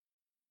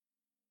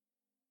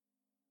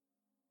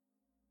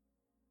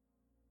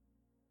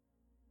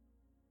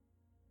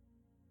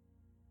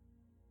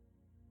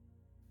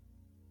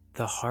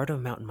The heart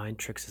of Mountain Mind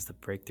Tricks is the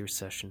breakthrough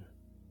session.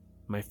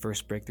 My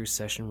first breakthrough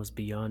session was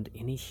beyond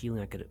any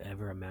healing I could have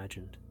ever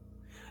imagined.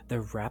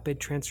 The rapid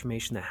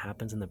transformation that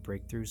happens in the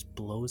breakthroughs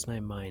blows my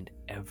mind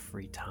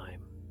every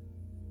time.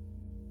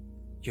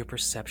 Your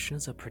perception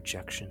is a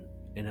projection.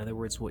 In other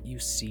words, what you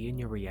see in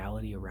your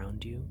reality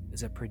around you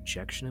is a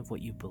projection of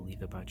what you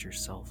believe about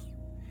yourself.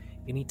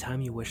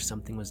 Anytime you wish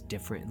something was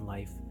different in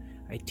life,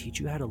 I teach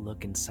you how to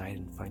look inside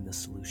and find the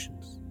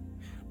solutions.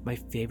 My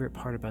favorite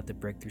part about the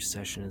breakthrough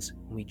session is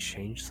when we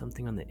change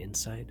something on the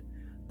inside,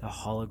 the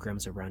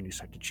holograms around you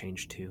start to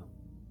change too.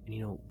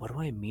 And what do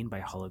I mean by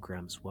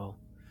holograms? Well,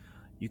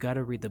 you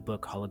gotta read the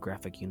book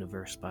Holographic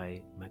Universe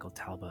by Michael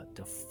Talbot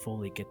to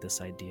fully get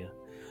this idea.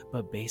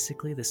 But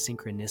basically, the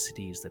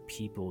synchronicities, the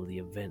people, the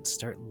events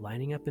start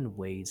lining up in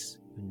ways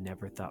you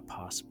never thought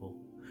possible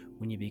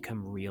when you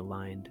become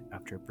realigned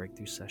after a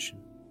breakthrough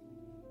session.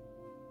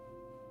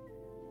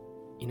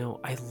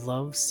 I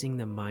love seeing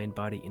the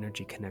mind-body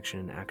energy connection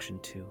in action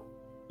too.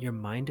 Your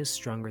mind is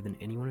stronger than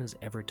anyone has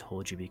ever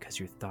told you because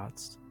your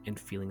thoughts and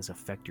feelings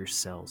affect your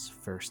cells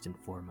first and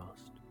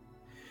foremost.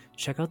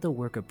 Check out the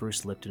work of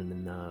Bruce Lipton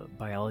in the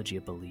Biology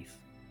of Belief.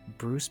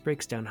 Bruce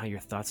breaks down how your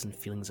thoughts and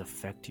feelings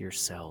affect your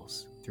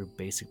cells through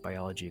basic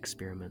biology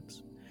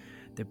experiments.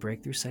 The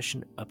breakthrough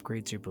session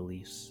upgrades your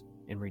beliefs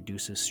and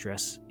reduces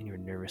stress in your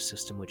nervous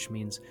system, which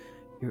means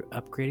you're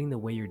upgrading the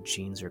way your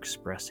genes are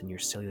expressed in your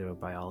cellular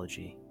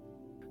biology.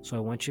 So I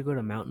want you to go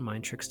to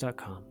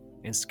mountainmindtricks.com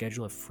and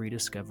schedule a free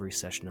discovery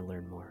session to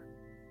learn more.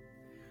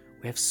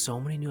 We have so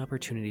many new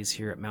opportunities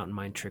here at Mountain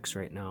Mind Tricks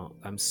right now.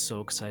 I'm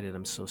so excited.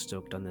 I'm so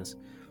stoked on this.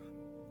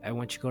 I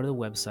want you to go to the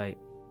website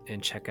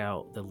and check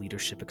out the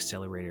Leadership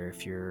Accelerator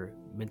if your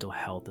mental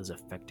health is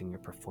affecting your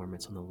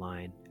performance on the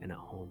line and at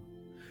home.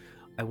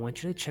 I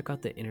want you to check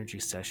out the energy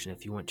session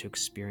if you want to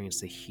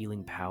experience the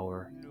healing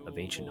power of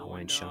ancient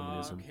Hawaiian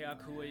shamanism.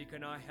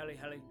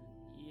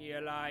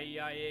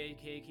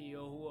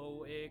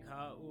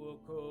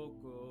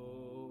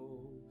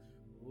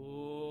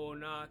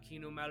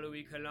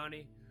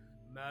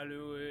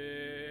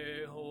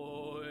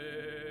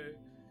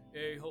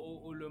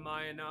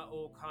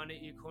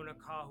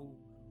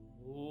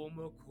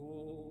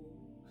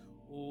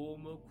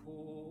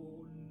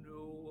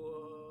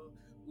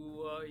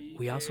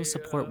 We also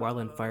support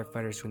wildland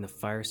firefighters during the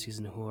fire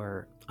season who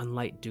are on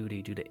light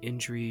duty due to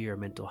injury or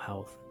mental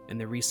health. In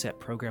the Reset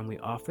program, we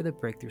offer the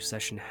breakthrough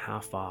session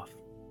half off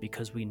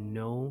because we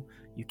know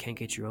you can't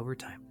get your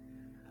overtime.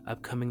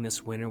 Upcoming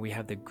this winter, we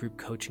have the group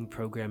coaching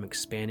program,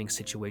 Expanding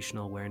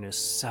Situational Awareness.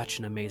 Such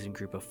an amazing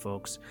group of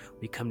folks.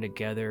 We come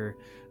together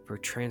for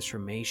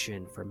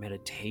transformation, for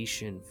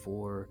meditation,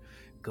 for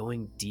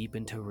going deep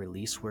into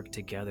release work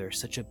together.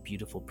 Such a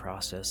beautiful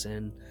process,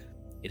 and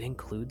it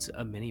includes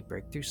a mini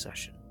breakthrough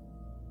session.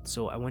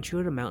 So I want you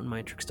to go to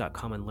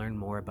mountainmindtricks.com and learn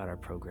more about our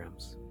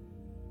programs.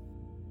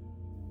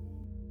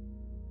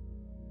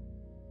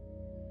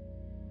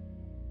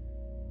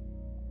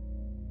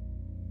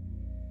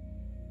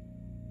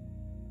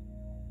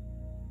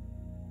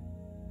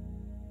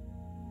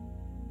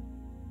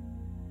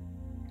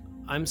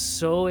 I'm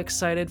so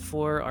excited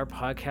for our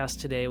podcast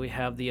today. We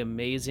have the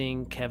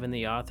amazing Kevin,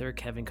 the author,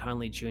 Kevin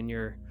Conley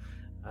Jr.,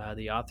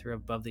 the author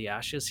of Above the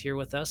Ashes, here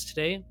with us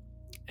today.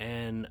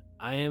 And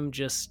I am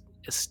just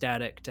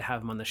ecstatic to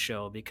have him on the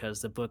show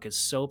because the book is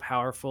so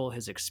powerful.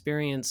 His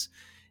experience,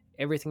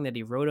 everything that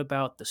he wrote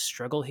about, the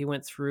struggle he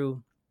went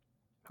through,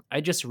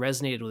 I just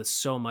resonated with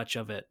so much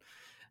of it.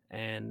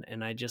 And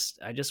I just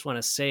want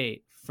to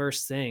say,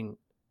 first thing,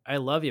 I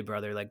love you,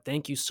 brother. Like,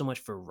 thank you so much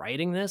for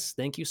writing this.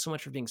 Thank you so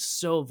much for being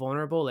so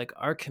vulnerable. Like,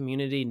 our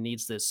community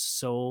needs this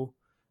so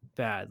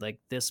bad. Like,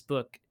 this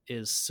book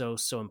is so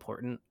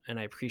important, and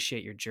I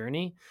appreciate your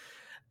journey.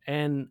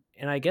 And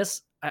I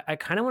guess I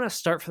kind of want to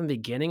start from the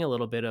beginning a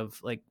little bit of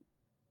like,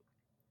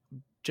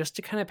 just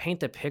to kind of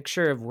paint the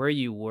picture of where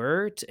you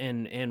were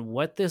and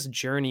what this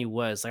journey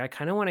was. Like, I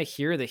kind of want to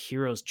hear the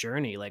hero's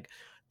journey, like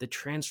the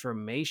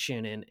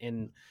transformation,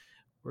 and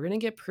we're going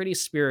to get pretty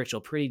spiritual,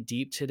 pretty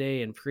deep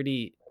today, and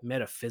pretty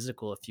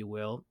metaphysical, if you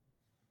will.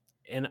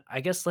 And I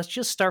guess let's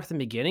just start from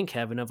the beginning,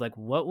 Kevin, of like,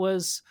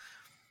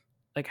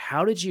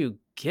 how did you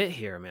get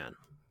here, man?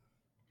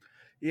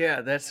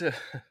 Yeah,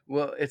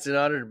 well, it's an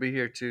honor to be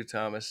here too,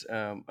 Thomas.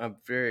 I'm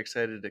very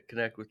excited to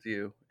connect with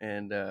you.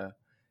 And,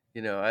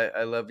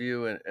 I love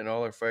you and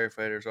all our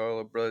firefighters, all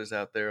our brothers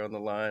out there on the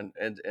line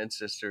and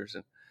sisters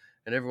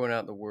and everyone out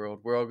in the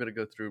world. We're all going to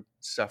go through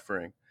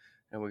suffering,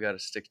 and we got to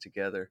stick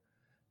together.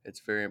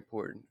 It's very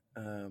important.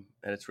 And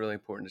it's really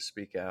important to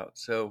speak out.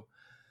 So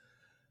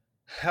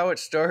how it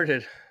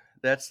started,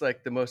 that's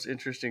like the most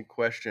interesting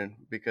question,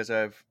 because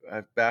I've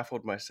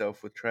baffled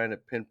myself with trying to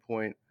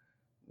pinpoint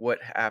what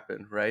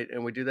happened, right?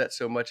 And we do that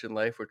so much in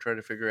life. We're trying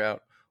to figure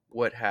out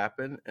what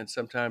happened. And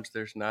sometimes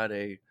there's not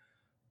a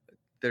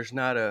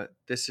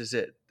this is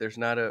it. There's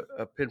not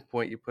a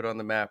pinpoint you put on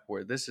the map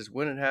where this is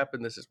when it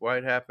happened, this is why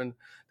it happened.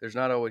 There's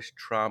not always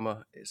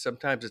trauma.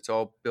 Sometimes it's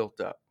all built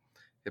up.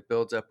 It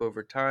builds up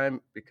over time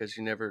because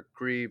you never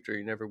grieved or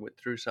you never went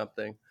through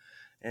something.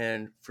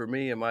 And for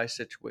me, in my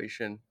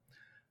situation,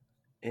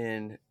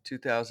 in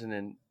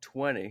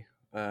 2020,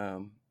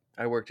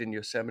 I worked in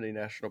Yosemite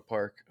National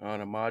Park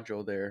on a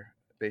module there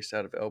based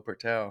out of El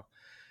Portal.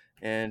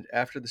 And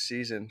after the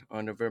season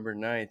on November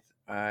 9th,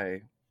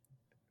 I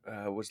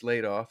was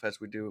laid off, as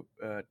we do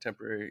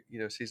temporary,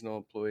 seasonal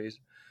employees.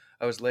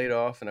 I was laid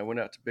off and I went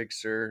out to Big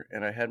Sur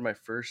and I had my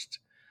first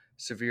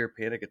severe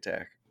panic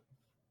attack.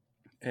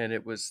 And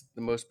it was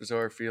the most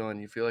bizarre feeling.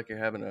 You feel like you're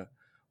having a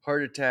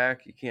heart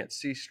attack. You can't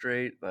see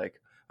straight. Like,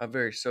 I'm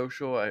very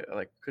social. I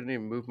like couldn't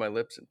even move my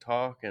lips and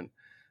talk. And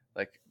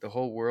like the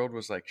whole world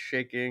was like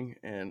shaking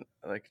and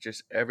like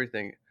just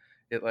everything.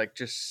 It like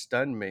just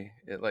stunned me.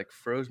 It like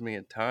froze me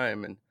in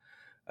time. And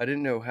I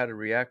didn't know how to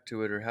react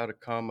to it or how to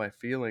calm my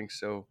feelings.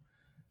 So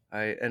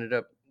I ended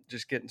up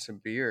just getting some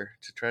beer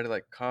to try to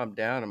like calm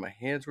down, and my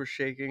hands were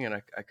shaking and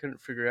I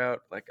couldn't figure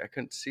out, like, I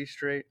couldn't see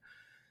straight.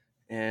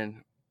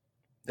 And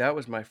that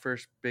was my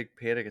first big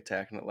panic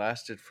attack, and it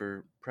lasted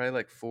for probably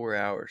like 4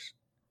 hours.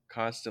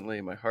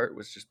 Constantly, my heart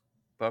was just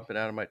bumping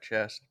out of my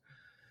chest.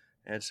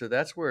 And so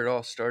that's where it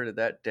all started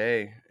that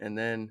day. And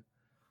then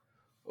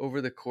over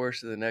the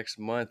course of the next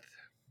month,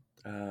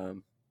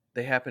 um,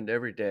 they happened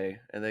every day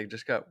and they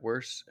just got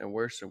worse and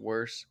worse and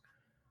worse.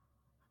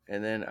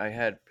 And then I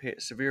had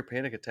severe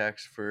panic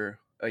attacks for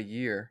a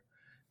year.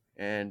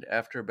 And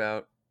after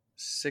about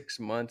 6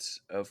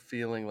 months of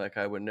feeling like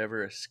I would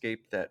never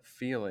escape that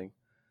feeling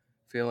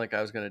like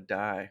I was going to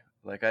die,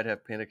 like I'd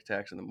have panic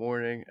attacks in the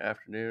morning,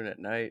 afternoon, at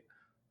night,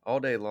 all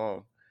day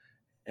long.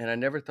 And I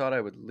never thought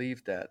I would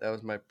leave that. That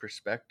was my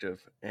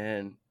perspective.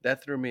 And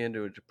that threw me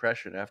into a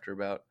depression after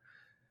about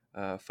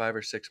 5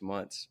 or 6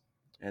 months.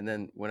 And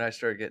then when I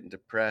started getting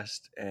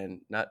depressed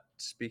and not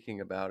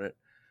speaking about it,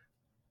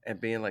 and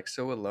being like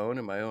so alone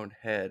in my own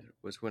head,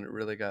 was when it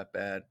really got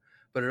bad.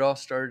 But it all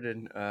started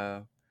in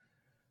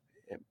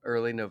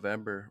early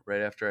November, right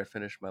after I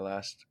finished my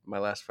last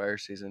fire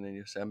season in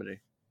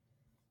Yosemite.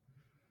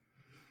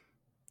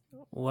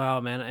 Wow,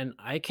 man, and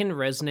I can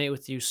resonate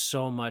with you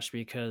so much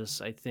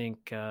because I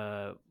think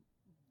I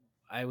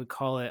would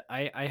call it.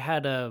 I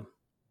had a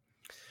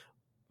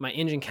my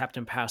engine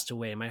captain passed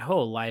away. My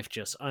whole life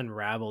just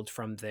unraveled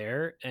from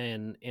there,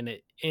 and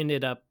it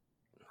ended up.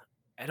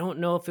 I don't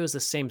know if it was the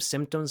same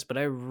symptoms, but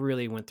I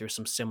really went through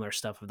some similar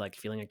stuff of like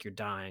feeling like you're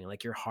dying,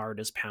 like your heart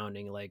is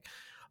pounding, like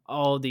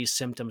all these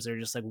symptoms are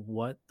just like,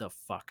 what the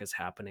fuck is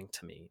happening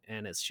to me?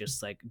 And it's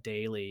just like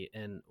daily.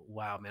 And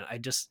wow, man, I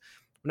just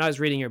when I was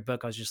reading your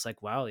book, I was just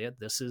like, wow, yeah,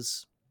 this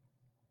is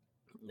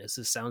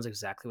sounds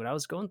exactly what I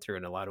was going through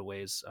in a lot of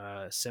ways,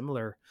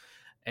 similar.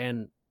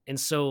 And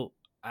so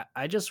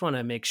I just want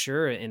to make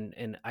sure,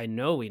 and I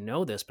know we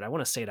know this, but I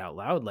want to say it out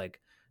loud. Like,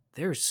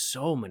 there's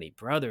so many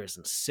brothers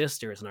and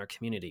sisters in our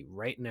community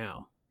right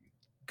now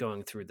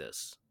going through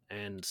this,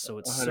 and so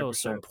it's so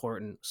 100%.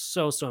 important,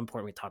 so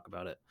important we talk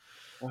about it.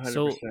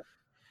 So 100%.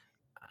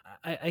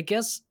 I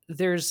guess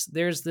there's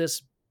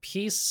this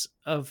piece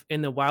of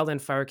in the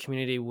wildland fire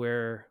community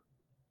where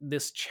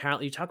this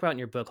challenge you talk about in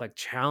your book, like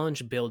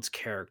challenge builds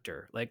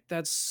character, like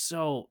that's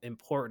so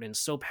important and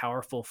so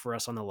powerful for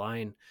us on the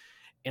line.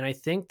 And I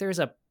think there's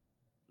a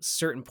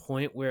certain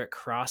point where it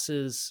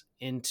crosses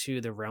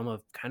into the realm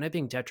of kind of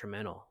being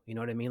detrimental. You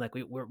know what I mean? Like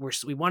we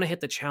want to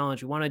hit the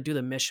challenge, we want to do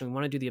the mission, we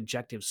want to do the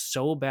objective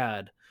so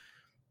bad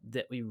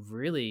that we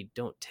really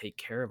don't take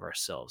care of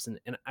ourselves.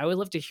 And I would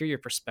love to hear your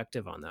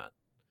perspective on that.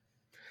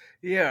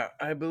 Yeah,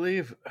 I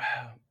believe.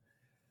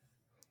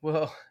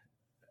 Well,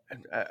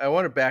 I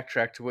want to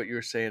backtrack to what you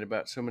were saying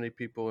about so many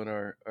people in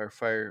our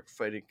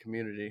firefighting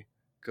community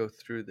go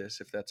through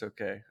this, if that's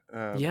okay.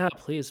 Yeah,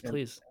 please, And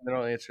please. then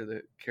I'll answer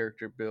the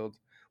character build.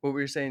 What were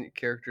you saying?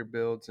 Character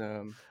builds.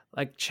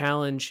 Like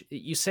challenge,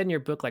 you said in your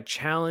book, like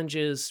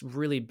challenges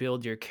really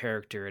build your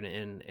character,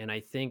 and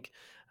I think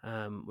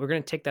we're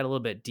going to take that a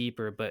little bit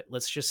deeper. But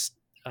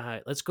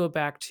let's go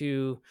back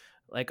to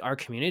like our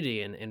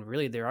community, and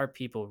really there are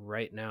people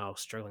right now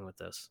struggling with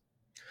this.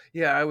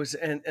 Yeah, I was,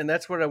 and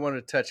that's what I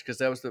wanted to touch, because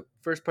that was the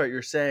first part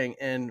you're saying,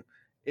 and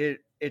it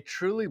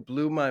truly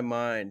blew my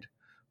mind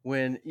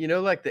when,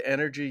 like, the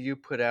energy you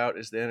put out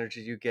is the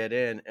energy you get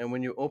in, and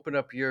when you open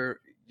up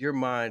your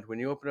mind, when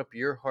you open up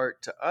your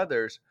heart to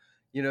others,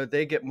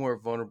 they get more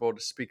vulnerable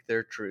to speak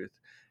their truth.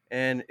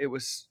 And it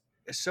was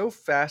so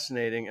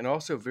fascinating and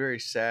also very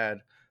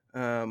sad,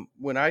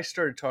 when I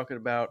started talking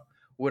about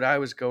what I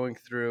was going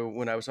through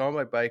when I was on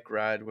my bike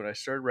ride, when I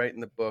started writing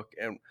the book,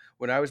 and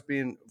when I was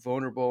being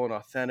vulnerable and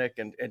authentic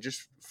and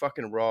just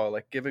fucking raw,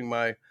 like giving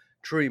my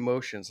true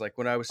emotions, like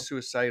when I was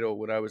suicidal,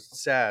 when I was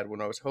sad,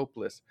 when I was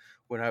hopeless,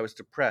 when I was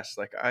depressed,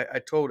 like I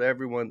told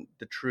everyone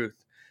the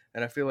truth.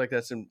 And I feel like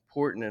that's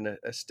important and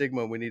a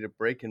stigma we need to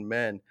break in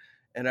men.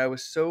 And I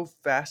was so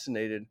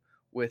fascinated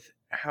with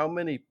how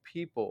many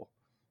people,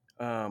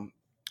 um,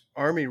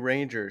 Army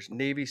Rangers,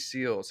 Navy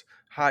SEALs,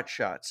 hot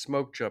shots,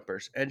 smoke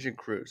jumpers, engine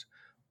crews,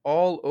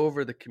 all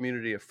over the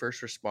community of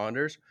first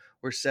responders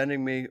were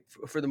sending me,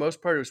 for the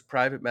most part, it was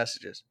private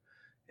messages.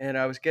 And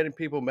I was getting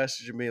people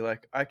messaging me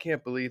like, I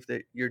can't believe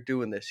that you're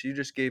doing this. You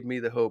just gave me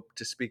the hope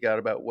to speak out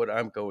about what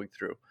I'm going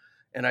through.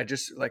 And I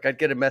just, like, I'd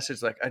get a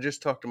message like, I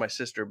just talked to my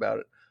sister about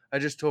it. I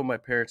just told my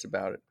parents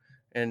about it.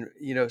 And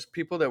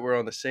people that were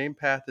on the same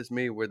path as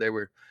me, where they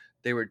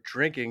were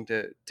drinking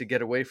to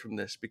get away from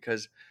this,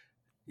 because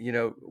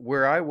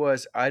where I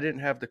was, I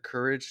didn't have the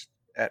courage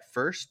at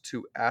first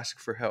to ask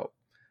for help.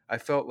 I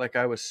felt like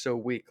I was so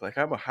weak. Like,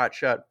 I'm a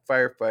hotshot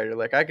firefighter.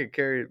 Like, I could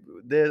carry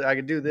this, I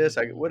could do this,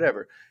 I could Mhm.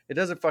 whatever. It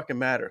doesn't fucking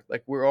matter.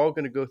 Like, we're all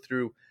going to go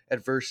through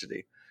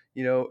adversity.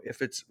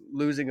 If it's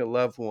losing a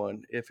loved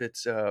one, if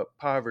it's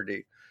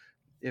poverty,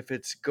 if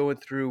it's going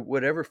through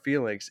whatever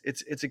feelings,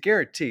 it's a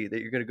guarantee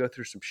that you're going to go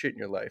through some shit in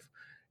your life.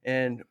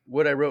 And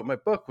what I wrote in my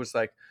book was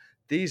like,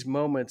 these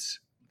moments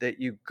that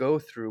you go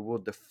through will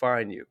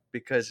define you,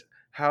 because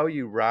how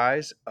you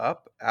rise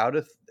up out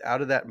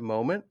of that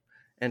moment,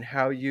 and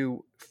how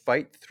you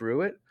fight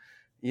through it,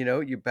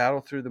 you battle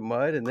through the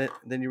mud, and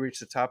then you reach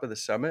the top of the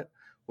summit.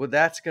 Well,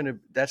 that's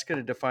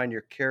gonna define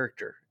your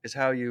character, is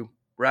how you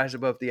rise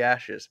above the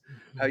ashes,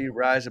 how Mhm. you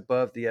rise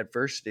above the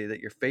adversity that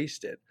you're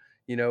faced in.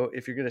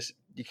 If you're gonna,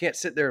 you can't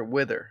sit there and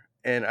wither.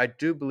 And I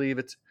do believe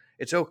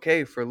it's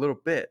okay for a little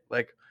bit.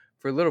 Like,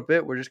 for a little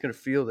bit, we're just gonna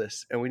feel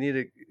this, and we need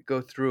to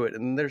go through it.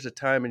 And then there's a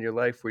time in your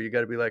life where you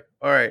got to be like,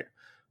 all right,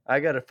 I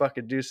got to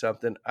fucking do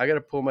something. I got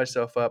to pull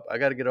myself up. I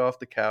got to get off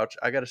the couch.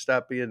 I got to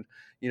stop being,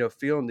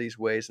 feeling these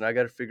ways, and I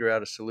got to figure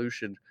out a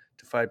solution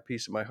to find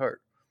peace in my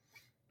heart.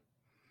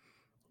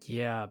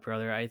 Yeah,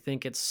 brother. I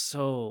think it's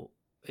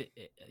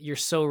you're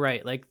so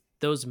right. Like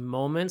those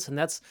moments, and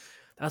that's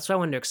what I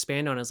wanted to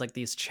expand on, is like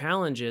these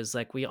challenges,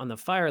 like we on the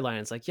fire line.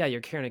 It's like, yeah, you're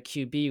carrying a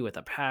QB with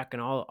a pack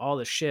and all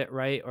the shit,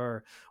 right?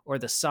 Or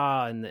the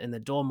saw and the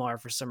dolmar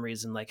for some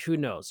reason. Like, who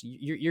knows?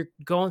 You're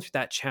going through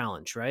that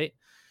challenge, right?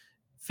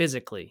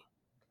 Physically,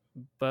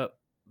 but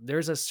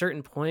there's a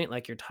certain point,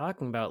 like you're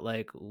talking about,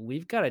 like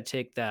we've got to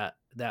take that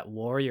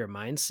warrior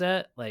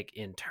mindset like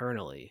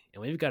internally,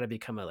 and we've got to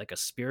become like a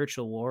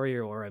spiritual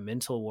warrior or a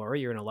mental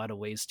warrior in a lot of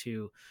ways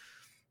to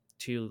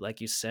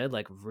like you said,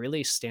 like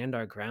really stand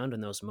our ground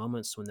in those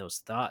moments when those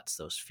thoughts,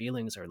 those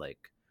feelings are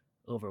like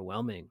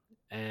overwhelming.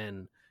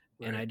 And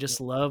I Right. just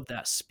love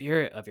that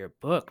spirit of your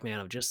book, man,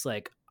 of just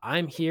like,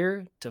 I'm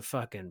here to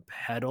fucking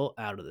pedal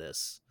out of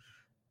this.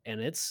 And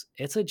it's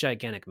a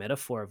gigantic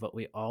metaphor of what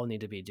we all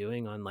need to be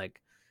doing on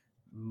like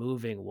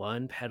moving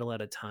one pedal at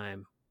a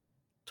time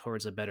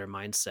towards a better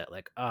mindset.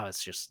 Like, oh,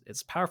 it's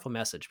a powerful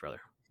message, brother.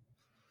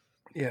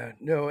 Yeah,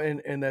 no,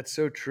 and that's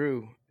so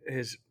true.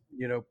 Is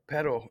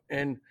pedal,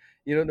 and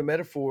the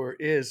metaphor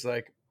is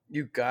like,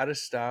 you got to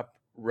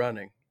stop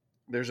running.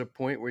 There's a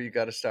point where you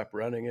got to stop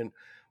running. And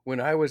when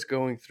I was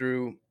going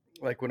through,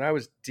 like when I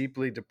was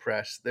deeply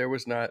depressed, there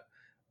was not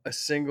a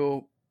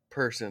single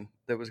person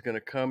that was going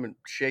to come and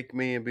shake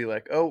me and be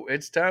like, "Oh,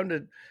 it's time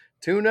to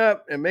tune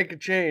up and make a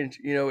change."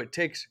 It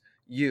takes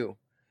you.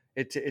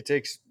 It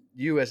takes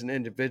you as an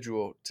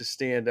individual to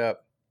stand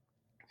up.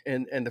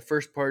 And the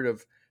first part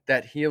of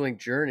that healing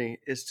journey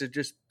is to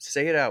just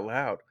say it out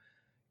loud.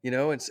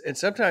 And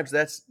sometimes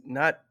that's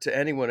not to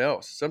anyone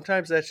else.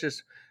 Sometimes that's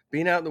just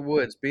being out in the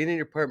woods, being in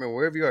your apartment,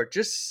 wherever you are,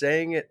 just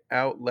saying it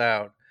out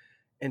loud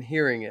and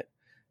hearing it.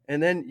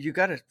 And then you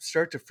got to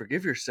start to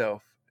forgive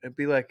yourself and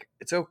be like,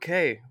 it's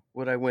okay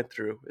what I went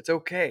through. It's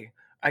okay.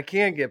 I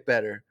can get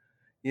better.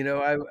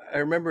 I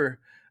remember,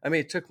 I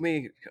mean, it took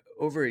me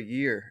over a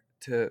year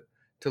to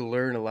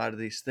learn a lot of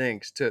these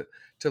things, to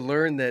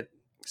learn that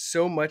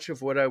so much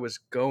of what I was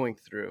going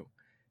through,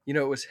 it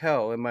was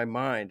hell in my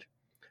mind.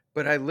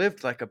 But I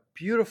lived like a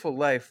beautiful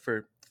life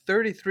for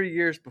 33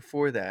 years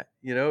before that.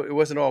 It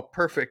wasn't all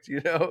perfect,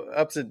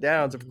 ups and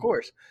downs, of Mhm.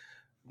 course.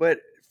 But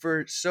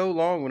for so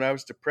long, when I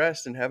was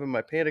depressed and having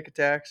my panic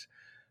attacks,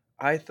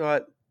 I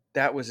thought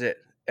that was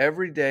it.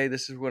 Every day,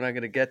 this is what I'm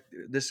going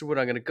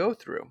to go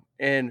through.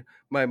 And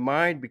my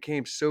mind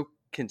became so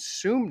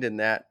consumed in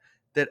that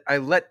I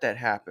let that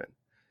happen.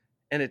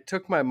 And it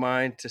took my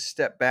mind to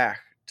step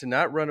back, to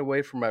not run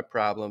away from my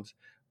problems,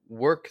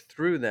 work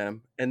through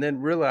them, and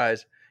then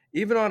realize,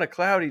 even on a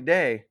cloudy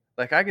day,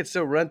 like, I could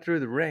still run through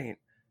the rain.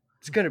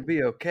 It's going to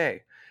be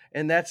okay.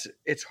 And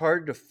it's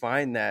hard to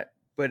find that.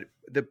 But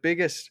one of the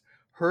biggest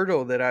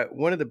hurdles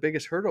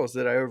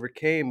that I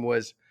overcame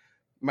was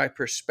my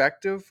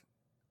perspective.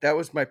 That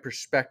was my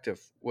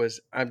perspective, was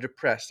I'm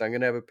depressed. I'm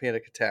going to have a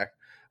panic attack.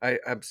 I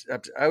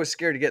was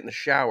scared to get in the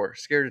shower,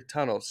 scared of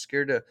tunnels,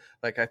 scared to,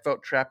 like, I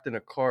felt trapped in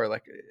a car.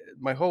 Like,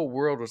 my whole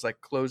world was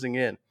like closing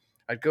in.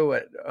 I'd go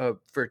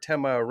for a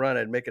 10-mile run.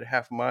 I'd make it a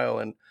half mile,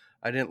 and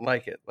I didn't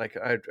like it. Like,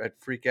 I'd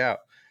freak out.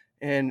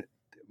 And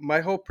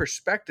my whole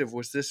perspective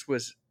was, this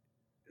was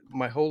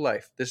my whole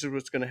life. This is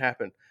what's going to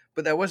happen.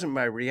 But that wasn't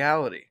my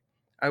reality.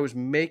 I was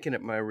making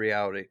it my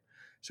reality.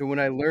 So when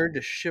I learned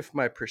to shift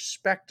my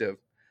perspective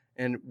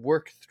and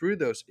work through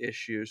those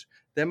issues,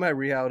 then my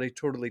reality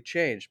totally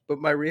changed. But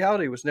my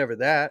reality was never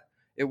that.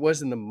 It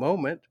was in the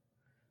moment,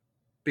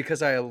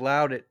 because I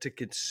allowed it to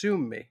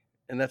consume me.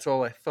 And that's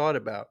all I thought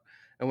about.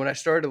 And when I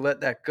started to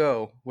let that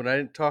go, when I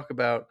didn't talk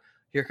about,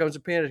 here comes a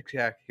panic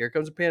attack, here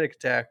comes a panic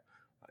attack,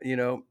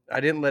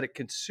 I didn't let it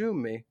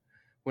consume me.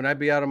 When I'd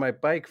be out on my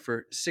bike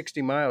for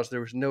 60 miles,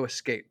 there was no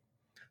escape.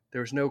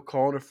 There was no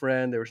calling a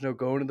friend, there was no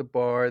going to the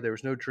bar, there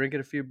was no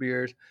drinking a few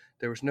beers,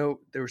 there was no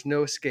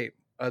escape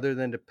other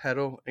than to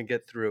pedal and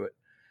get through it.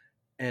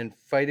 And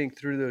fighting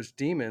through those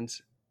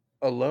demons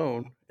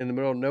alone in the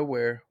middle of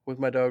nowhere with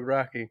my dog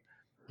Rocky,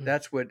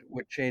 that's what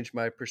changed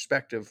my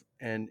perspective,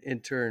 and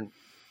in turn,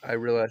 I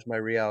realized my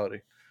reality.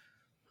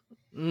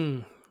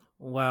 Mm.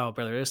 Wow,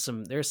 brother,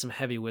 there's some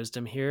heavy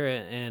wisdom here,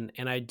 and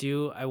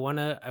I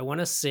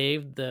wanna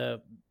save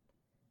the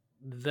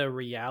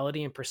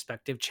reality and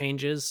perspective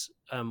changes.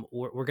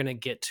 We're gonna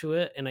get to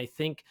it, and I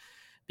think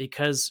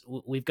because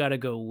we've got to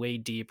go way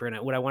deeper. And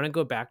what I want to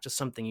go back to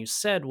something you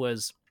said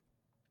was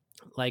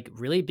like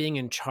really being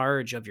in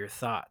charge of your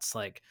thoughts,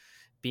 like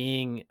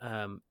being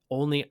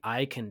only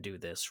I can do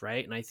this,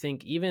 right? And I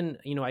think even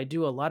I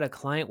do a lot of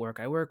client work.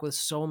 I work with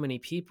so many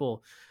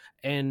people,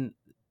 and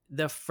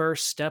the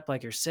first step,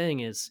 like you're saying,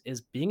 is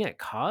being at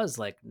cause.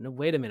 Like, no,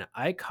 wait a minute,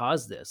 I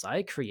caused this.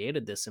 I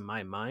created this in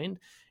my mind.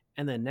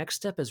 And the next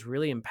step is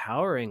really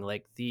empowering,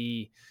 like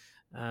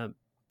um,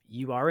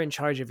 you are in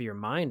charge of your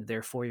mind,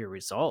 therefore your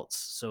results.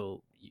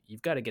 So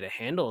you've got to get a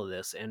handle of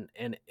this, and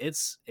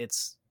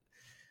it's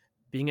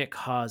being at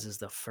cause is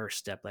the first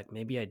step. Like,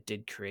 maybe I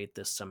did create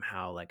this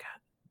somehow, like,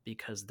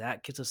 because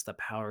that gives us the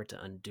power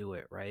to undo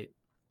it, right?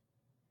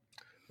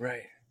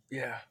 Right.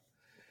 Yeah.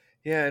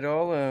 Yeah, it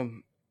all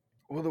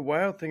well, the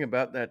wild thing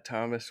about that,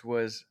 Thomas,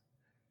 was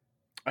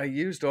I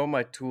used all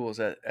my tools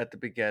at the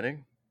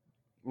beginning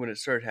when it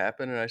started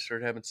happening and I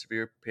started having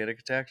severe panic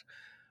attacks.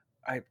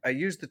 I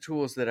used the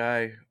tools that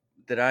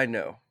I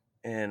know,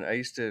 and I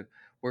used to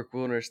work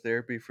wilderness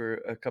therapy for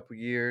a couple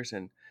years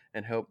and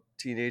help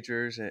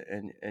teenagers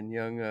and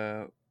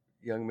young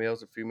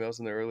males and females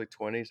in their early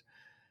 20s.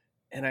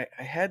 And I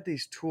had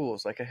these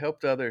tools, like I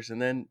helped others,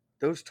 and then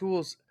those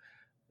tools,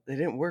 they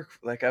didn't work.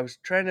 Like I was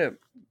trying to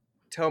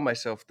tell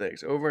myself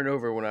things over and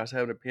over when I was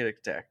having a panic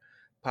attack,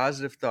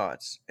 positive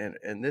thoughts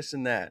and this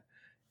and that,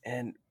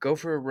 and go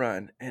for a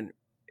run. And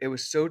it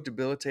was so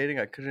debilitating.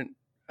 I couldn't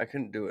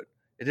do it.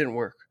 It didn't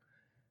work.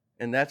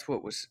 And that's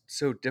what was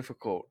so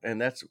difficult.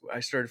 And that's I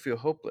started to feel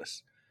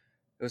hopeless.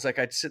 It was like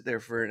I'd sit there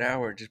for an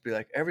hour and just be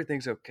like,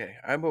 everything's okay.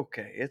 I'm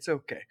okay. It's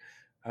okay.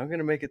 I'm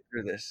gonna make it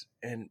through this.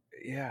 And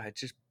yeah,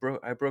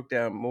 I broke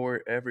down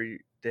more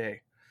every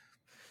day.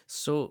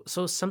 So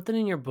something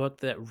in your book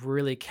that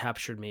really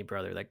captured me,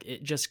 brother, like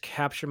it just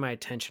captured my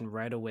attention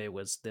right away,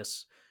 was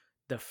this: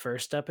 the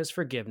first step is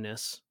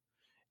forgiveness,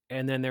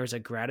 and then there's a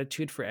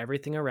gratitude for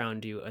everything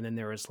around you, and then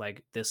there was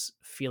like this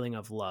feeling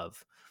of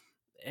love.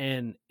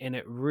 And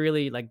it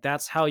really, like,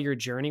 that's how your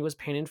journey was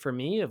painted for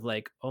me, of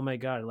like, oh my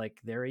god, like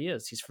there he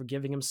is, he's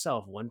forgiving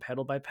himself one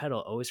pedal by pedal,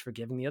 always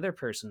forgiving the other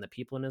person, the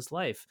people in his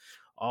life,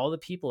 all the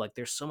people. Like,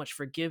 there's so much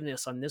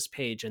forgiveness on this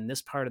page and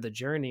this part of the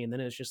journey, and then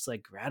it's just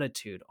like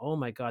gratitude. Oh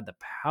my god, the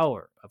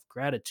power of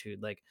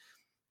gratitude. Like,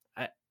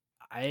 i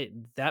I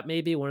that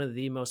may be one of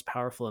the most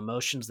powerful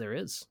emotions there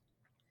is,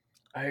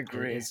 I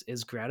agree.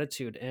 is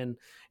gratitude. And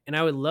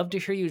I would love to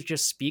hear you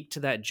just speak to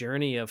that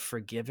journey of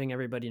forgiving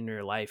everybody in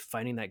your life,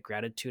 finding that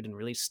gratitude, and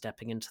really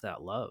stepping into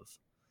that love.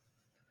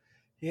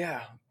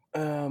 Yeah.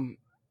 Um,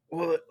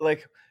 well,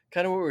 like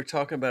kind of what we were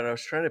talking about, I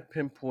was trying to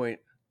pinpoint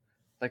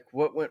like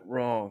what went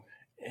wrong.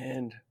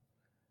 And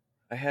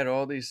I had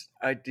all these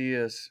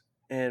ideas.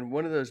 And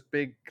one of those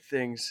big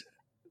things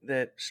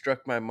that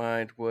struck my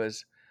mind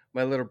was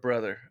my little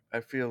brother. I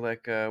feel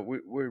like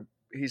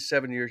he's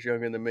 7 years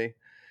younger than me.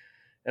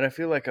 And I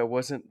feel like I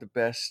wasn't the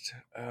best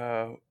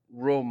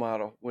role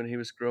model when he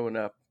was growing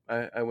up.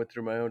 I went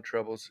through my own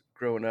troubles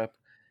growing up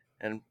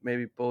and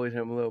maybe bullied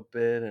him a little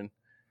bit and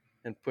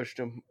pushed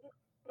him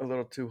a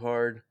little too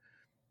hard.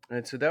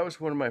 And so that was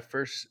one of my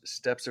first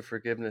steps of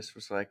forgiveness,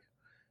 was like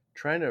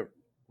trying to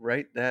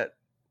right that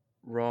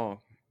wrong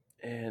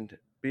and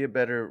be a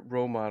better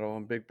role model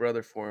and big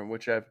brother for him,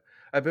 which I've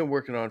been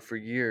working on for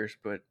years.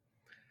 But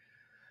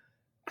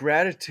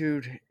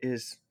gratitude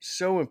is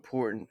so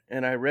important.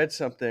 And I read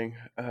something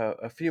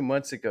a few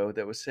months ago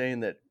that was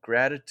saying that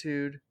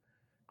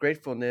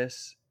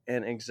gratefulness,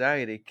 and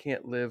anxiety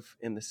can't live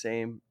in the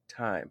same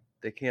time.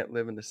 They can't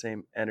live in the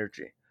same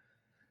energy.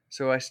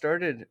 So I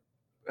started.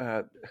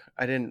 Uh,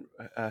 I didn't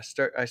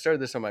start. I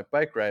started this on my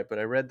bike ride, but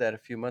I read that a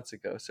few months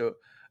ago. So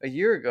a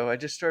year ago, I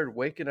just started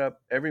waking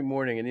up every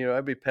morning, and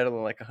I'd be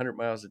pedaling like 100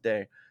 miles a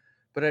day,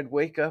 but I'd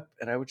wake up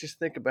and I would just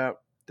think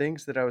about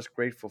things that I was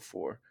grateful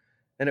for.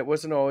 And it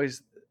wasn't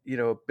always,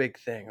 a big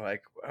thing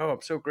like, oh,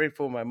 I'm so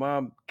grateful my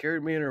mom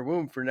carried me in her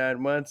womb for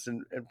 9 months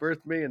and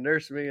birthed me and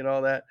nursed me and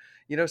all that.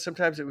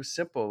 Sometimes it was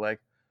simple, like,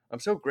 I'm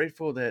so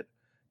grateful that,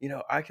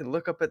 I can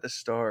look up at the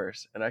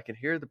stars and I can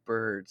hear the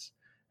birds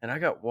and I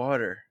got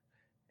water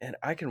and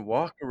I can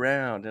walk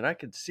around and I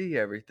can see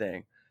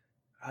everything.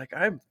 Like,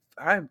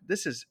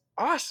 this is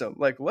awesome.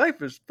 Like,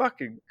 life is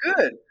fucking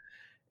good.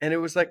 And it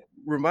was like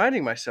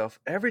reminding myself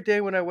every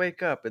day when I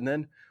wake up, and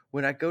then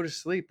when I go to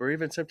sleep, or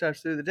even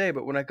sometimes through the day,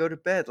 but when I go to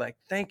bed, like,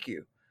 thank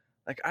you.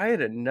 Like, I had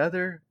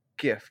another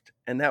gift,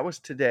 and that was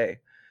today.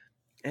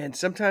 And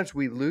sometimes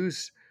we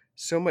lose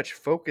so much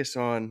focus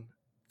on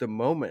the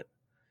moment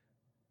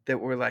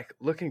that we're like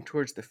looking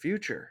towards the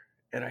future.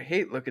 and I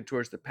hate looking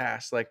towards the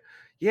past. Like,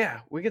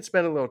 yeah, we can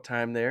spend a little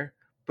time there,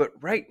 but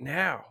right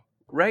now,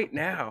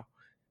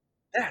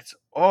 that's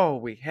all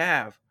we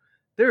have.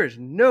 There is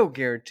no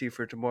guarantee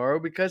for tomorrow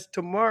because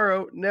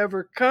tomorrow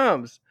never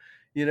comes,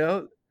 you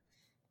know?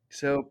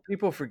 So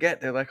people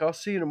forget. They're like, "I'll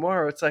see you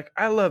tomorrow." It's like,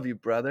 "I love you,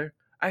 brother.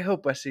 I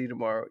hope I see you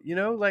tomorrow." You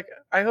know, like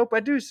I hope I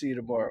do see you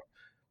tomorrow.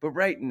 But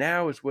right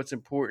now is what's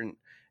important,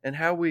 and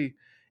how we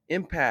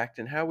impact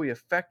and how we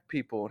affect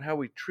people and how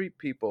we treat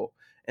people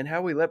and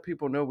how we let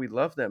people know we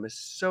love them is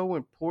so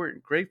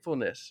important.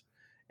 Gratefulness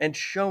and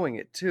showing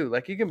it too.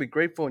 Like you can be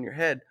grateful in your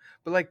head,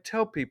 but like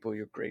tell people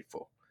you're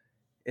grateful.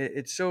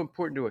 It's so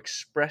important to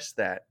express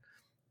that.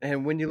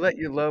 And when you let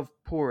your love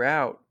pour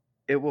out,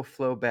 it will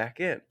flow back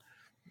in.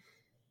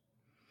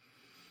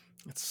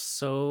 It's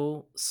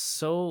so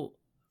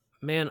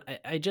man,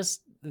 I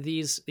just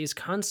these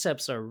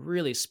concepts are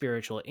really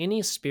spiritual.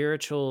 Any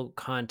spiritual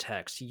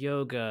context,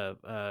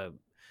 yoga,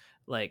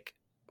 like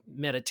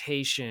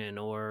meditation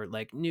or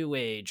like new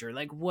age or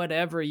like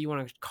whatever you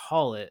want to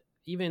call it,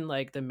 even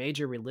like the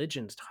major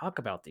religions talk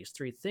about these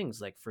three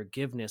things like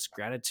forgiveness,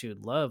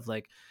 gratitude, love.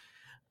 Like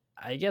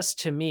I guess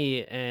to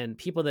me, and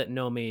people that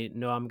know me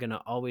know I'm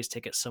gonna always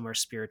take it somewhere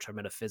spiritual,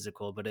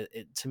 metaphysical. But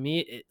it to me,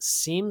 it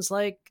seems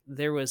like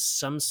there was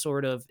some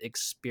sort of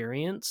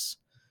experience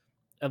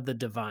of the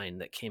divine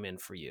that came in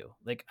for you.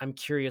 Like I'm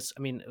curious.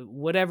 I mean,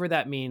 whatever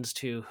that means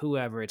to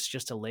whoever, it's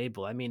just a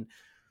label. I mean,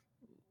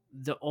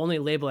 the only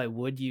label I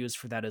would use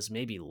for that is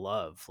maybe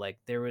love. Like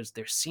there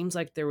seems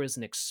like there was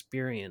an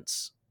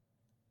experience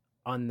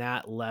on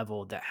that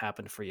level that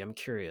happened for you. I'm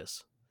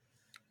curious.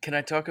 Can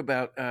I talk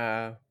about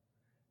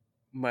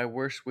my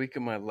worst week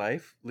of my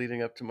life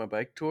leading up to my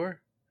bike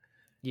tour?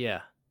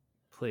 Yeah,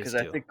 please Because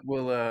I do. think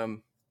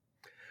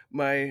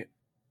my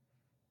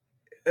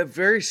a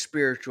very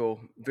spiritual,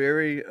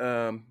 very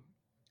I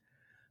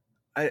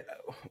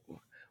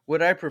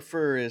what I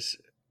prefer is,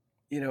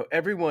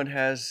 everyone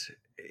has,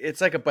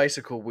 it's like a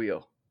bicycle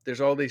wheel.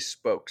 There's all these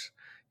spokes.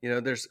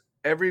 There's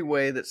every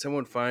way that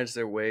someone finds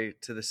their way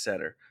to the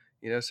center.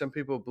 Some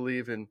people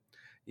believe in,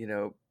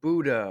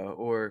 Buddha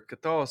or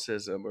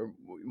Catholicism or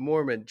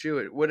Mormon,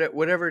 Jewish,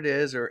 whatever it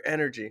is, or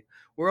energy.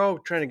 We're all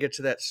trying to get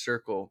to that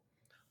circle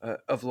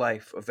of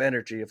life, of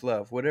energy, of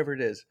love, whatever it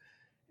is.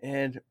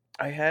 And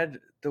I had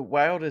the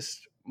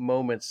wildest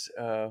moments.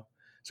 So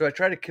I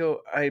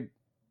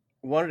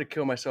wanted to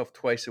kill myself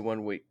twice in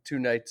one week, 2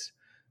 nights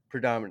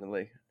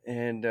predominantly.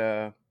 And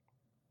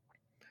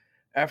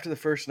after the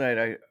first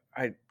night,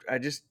 I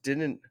just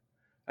didn't,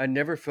 I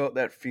never felt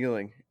that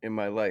feeling in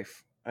my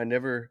life. I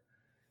never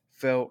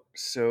felt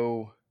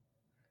so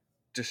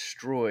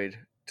destroyed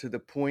to the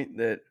point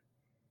that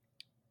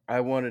I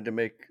wanted to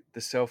make the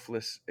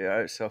selfish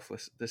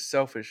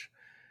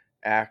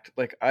act.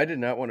 Like I did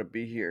not want to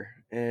be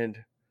here.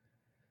 And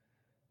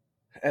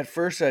at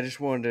first, I just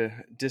wanted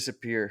to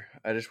disappear.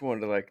 I just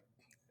wanted to like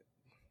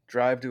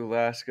drive to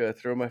Alaska,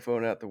 throw my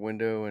phone out the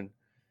window, and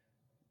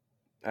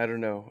I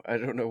don't know. I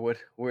don't know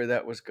where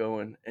that was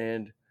going.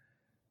 And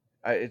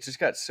it just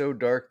got so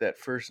dark that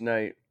first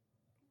night.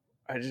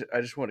 I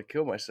just want to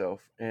kill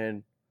myself.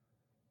 And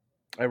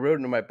I wrote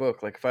into my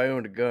book, like if I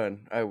owned a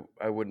gun,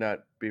 I would not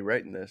be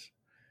writing this.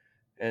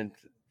 And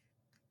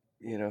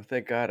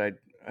thank God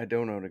I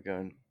don't own a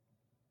gun.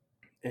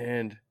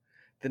 And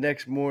the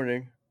next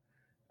morning,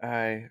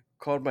 I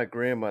called my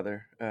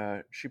grandmother.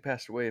 She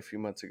passed away a few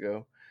months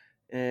ago,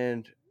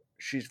 and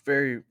she's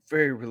very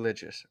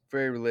religious.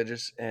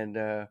 And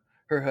her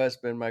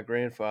husband, my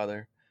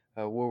grandfather,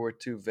 World War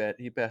II vet,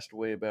 he passed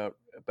away about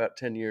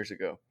 10 years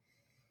ago,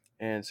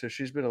 and so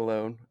she's been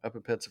alone up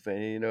in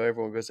Pennsylvania.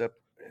 Everyone goes up.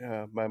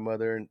 My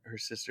mother and her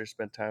sister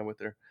spent time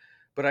with her,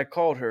 but I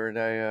called her,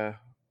 and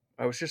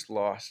I was just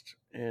lost,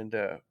 and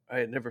I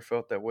had never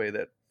felt that way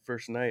that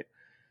first night.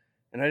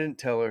 And I didn't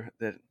tell her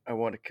that I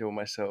wanted to kill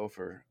myself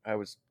or I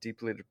was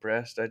deeply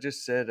depressed. I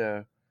just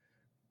said,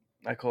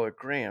 I call her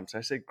Grams. I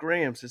said,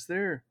 Grams, is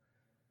there,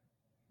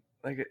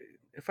 like,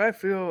 if I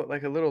feel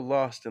like a little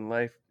lost in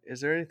life,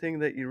 is there anything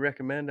that you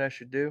recommend I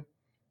should do?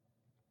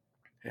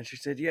 And she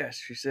said, yes.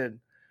 She said,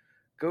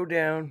 go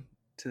down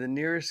to the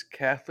nearest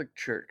Catholic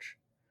church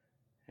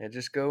and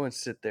just go and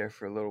sit there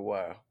for a little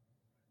while.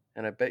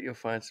 And I bet you'll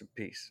find some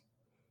peace.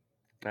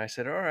 And I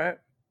said, all right.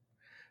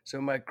 So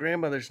my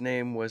grandmother's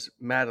name was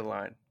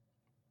Madeline.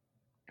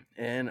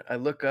 And I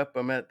look up,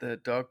 I'm at the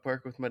dog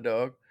park with my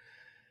dog,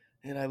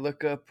 and I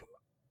look up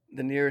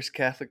the nearest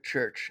Catholic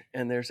church,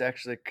 and there's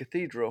actually a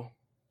cathedral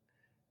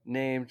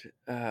named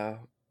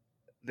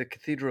the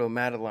Cathedral of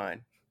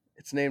Madeline.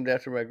 It's named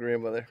after my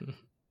grandmother.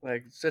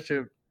 Like such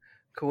a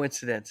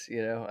coincidence,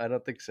 I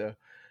don't think so.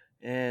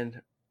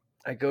 And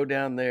I go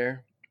down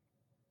there,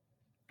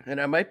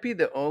 and I might be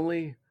the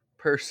only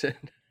person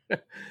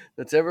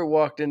that's ever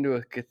walked into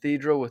a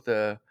cathedral with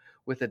a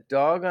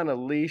dog on a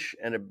leash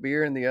and a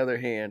beer in the other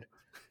hand.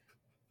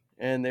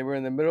 And they were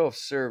in the middle of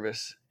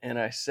service, and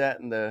I sat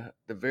in the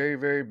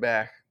very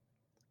back,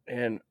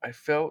 and I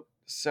felt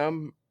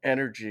some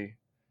energy,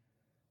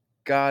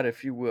 God,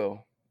 if you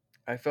will.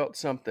 I felt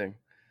something.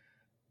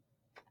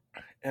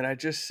 and I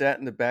just sat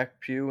in the back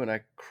pew and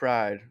I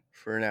cried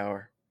for an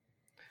hour.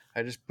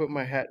 I just put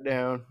my Mm. hat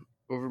down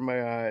over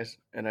my eyes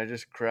and I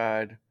just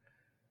cried.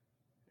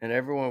 And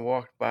everyone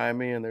walked by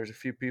me, and there's a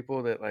few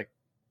people that like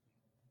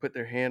put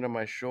their hand on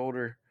my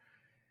shoulder.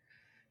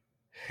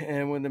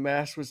 And when the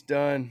mass was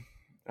done,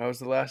 I was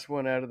the last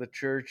one out of the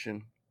church.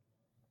 And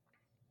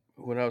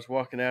when I was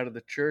walking out of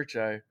the church,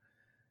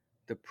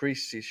 the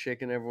priest, he's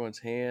shaking everyone's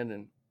hand,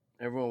 and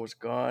everyone was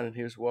gone, and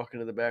he was walking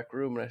to the back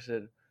room. And I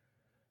said,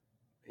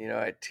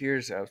 I had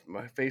tears.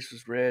 My face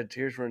was red,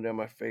 tears running down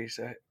my face.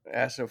 I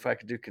asked him if I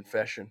could do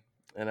confession,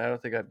 and I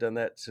don't think I've done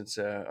that since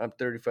I'm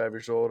 35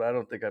 years old. I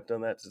don't think I've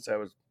done that since I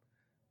was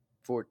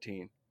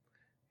 14.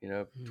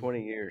 Mm.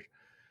 20 years.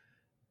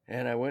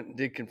 And I went and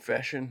did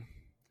confession.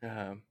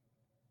 Um,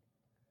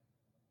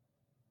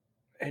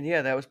 and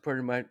yeah, that was part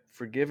of my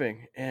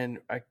forgiving. And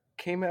I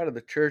came out of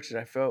the church and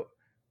I felt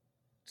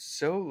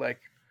so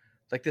like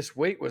this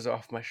weight was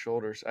off my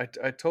shoulders.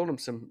 I told him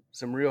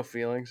some real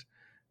feelings,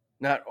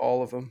 not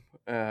all of them,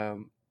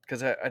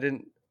 because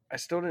I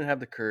still didn't have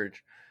the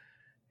courage.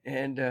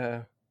 And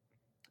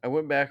I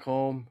went back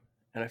home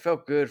and I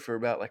felt good for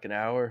about like an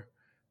hour.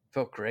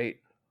 Felt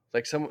great,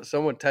 like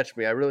someone touched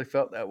me. I really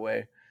felt that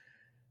way.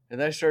 And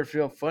then I started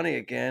feeling funny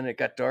again. It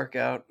got dark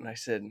out, and I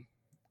said,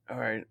 "All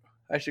right,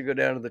 I should go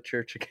down to the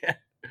church again."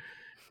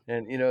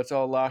 And it's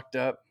all locked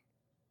up.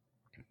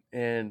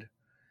 And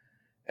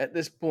at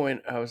this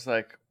point, I was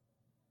like,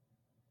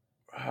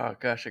 "Oh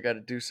gosh, I got to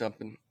do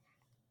something."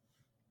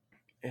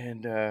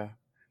 And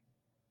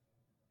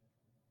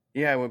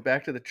yeah, I went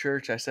back to the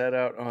church. I sat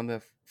out on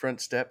the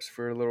front steps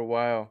for a little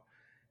while,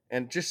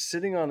 and just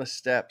sitting on the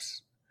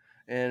steps.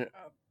 And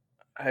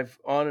I've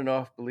on and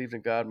off believed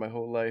in God my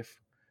whole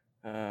life.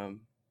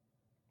 Um,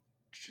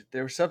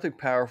 there was something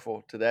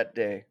powerful to that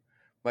day.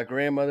 My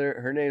grandmother,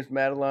 her name's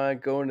Madeline,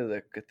 going to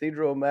the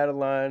Cathedral of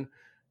Madeline,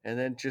 and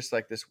then just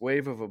like this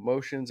wave of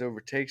emotions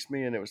overtakes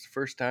me, and it was the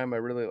first time I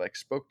really like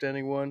spoke to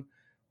anyone,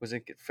 was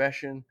in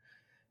confession,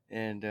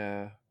 and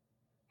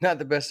not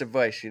the best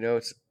advice,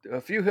 it's a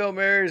few Hail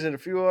Marys and a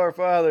few Our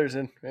Fathers,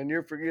 and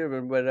you're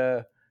forgiven,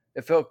 but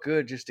it felt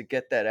good just to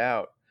get that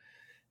out.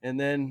 And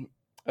then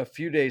a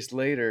few days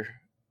later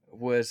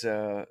was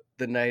the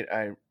night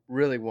I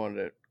really wanted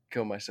to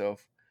kill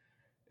myself,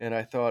 and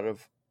I thought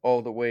of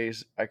all the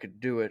ways I could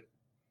do it.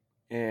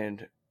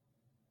 And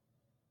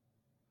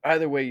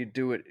either way you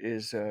do it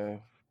is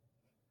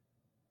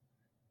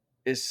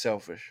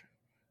selfish.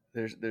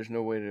 There's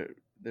no way to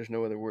there's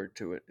no other word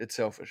to it. It's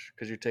selfish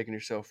because you're taking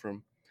yourself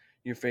from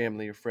your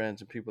family, your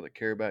friends, and people that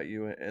care about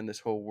you and this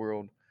whole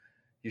world.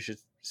 You should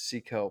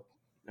seek help.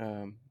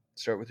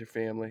 Start with your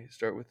family.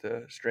 Start with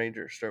a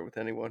stranger. Start with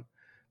anyone,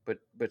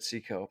 but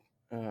seek help.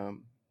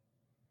 Um,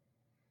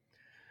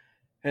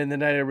 and the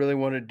night I really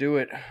wanted to do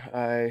it,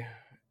 I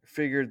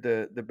figured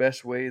the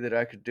best way that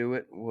I could do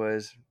it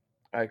was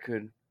I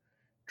could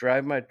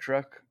drive my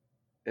truck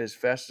as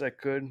fast as I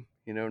could,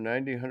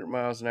 90, 100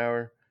 miles an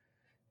hour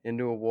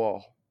into a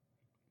wall.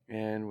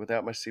 And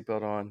without my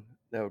seatbelt on,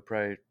 that would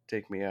probably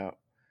take me out.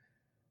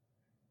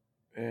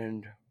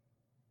 And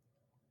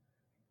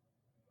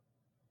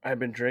I'd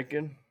been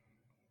drinking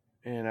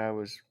and I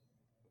was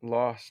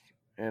lost,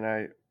 and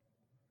I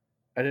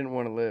didn't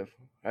want to live.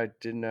 I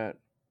did not,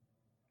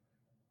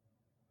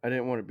 I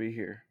didn't want to be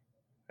here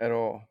at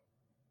all,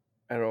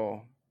 at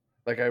all.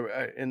 Like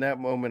in that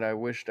moment, I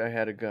wished I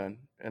had a gun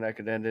and I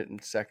could end it in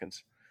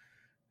seconds.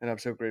 And I'm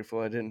so grateful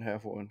I didn't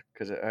have one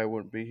because I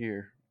wouldn't be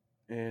here.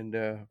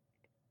 And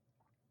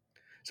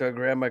so I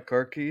grabbed my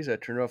car keys, I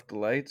turned off the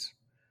lights,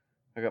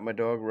 I got my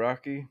dog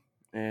Rocky,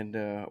 and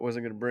I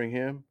wasn't going to bring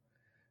him.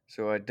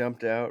 So I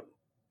dumped out,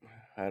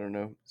 I don't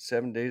know,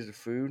 7 days of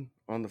food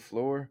on the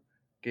floor,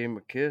 gave him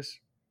a kiss,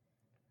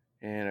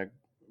 and I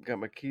got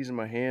my keys in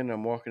my hand.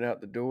 I'm walking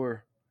out the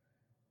door.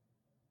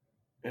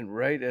 And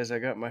right as I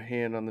got my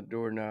hand on the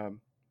doorknob,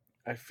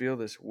 I feel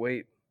this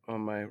weight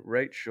on my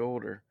right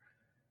shoulder.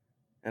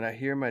 And I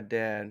hear my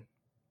dad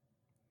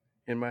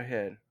in my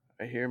head.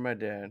 I hear my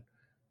dad.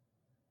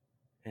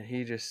 And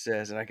he just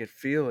says, and I could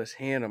feel his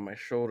hand on my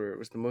shoulder. It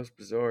was the most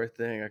bizarre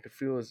thing. I could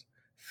feel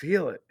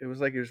it. It was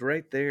like he was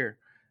right there.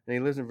 And he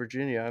lives in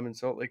Virginia. I'm in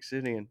Salt Lake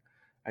City, and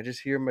I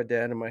just hear my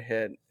dad in my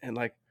head, and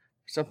like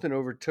something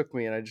overtook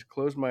me, and I just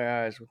closed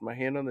my eyes with my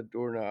hand on the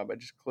doorknob. I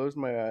just closed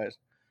my eyes,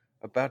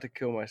 about to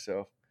kill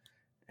myself.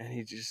 And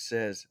he just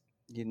says,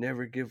 "You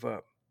never give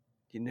up.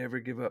 You never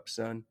give up,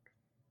 son."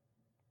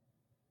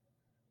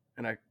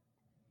 And I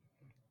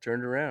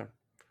turned around.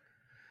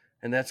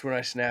 And that's when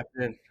I snapped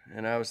in,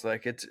 and I was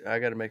like, I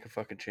got to make a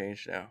fucking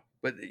change now.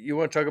 But you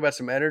want to talk about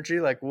some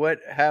energy? Like, what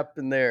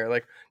happened there?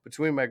 Like,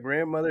 between my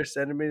grandmother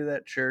sending me to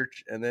that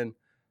church, and then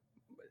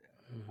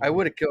I Mhm.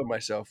 would have killed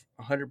myself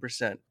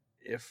 100%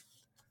 if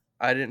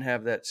I didn't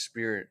have that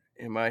spirit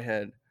in my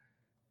head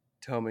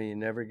tell me, "You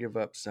never give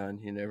up,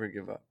 son. You never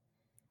give up."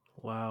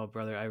 Wow,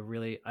 brother, I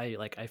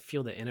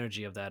feel the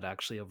energy of that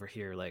actually over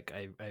here. Like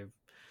I've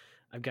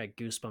got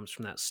goosebumps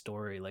from that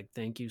story. Like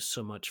thank you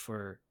so much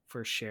for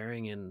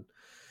sharing. And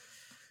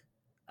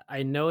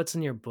I know it's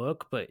in your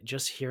book, but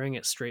just hearing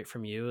it straight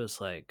from you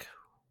is like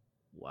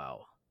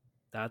Wow.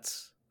 That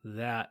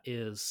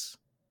is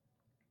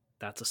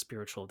that's a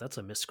spiritual, that's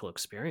a mystical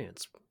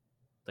experience.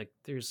 Like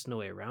there's no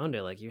way around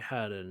it. Like you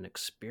had an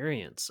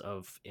experience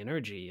of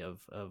energy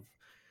of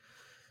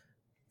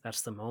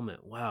that's the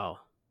moment. Wow.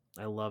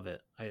 I love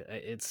it.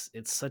 It's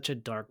such a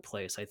dark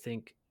place. I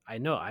think I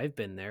know I've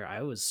been there.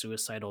 I was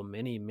suicidal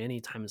many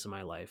times in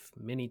my life,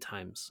 many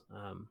times.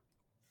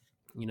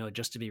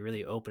 Just to be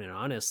really open and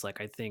honest,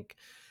 like I think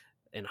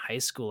in high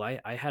school,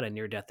 I had a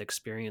near death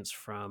experience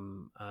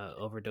from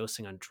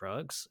overdosing on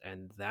drugs.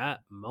 And that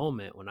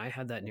moment when I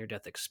had that near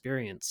death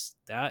experience,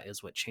 that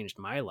is what changed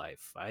my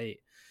life. I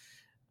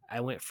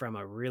went from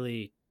a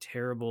really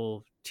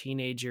terrible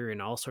teenager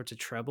in all sorts of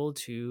trouble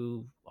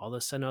to all of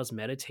a sudden I was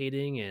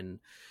meditating and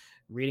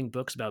reading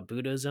books about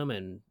Buddhism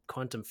and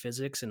quantum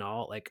physics and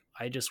all. Like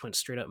I just went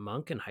straight up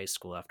monk in high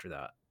school after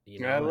that,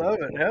 I and love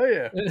it. Hell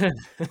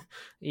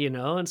yeah.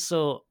 and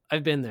so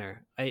I've been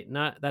there. I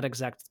not that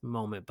exact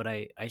moment, but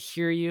I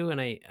hear you and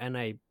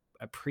I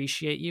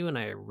appreciate you and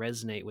I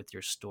resonate with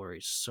your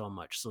stories so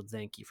much. So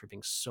thank you for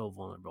being so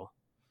vulnerable.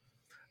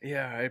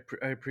 Yeah,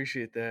 I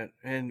appreciate that.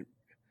 And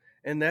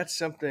that's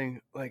something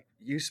like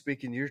you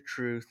speaking your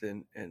truth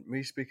and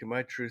me speaking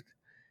my truth.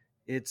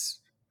 It's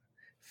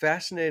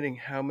fascinating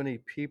how many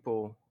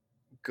people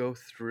go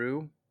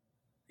through,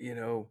 you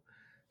know,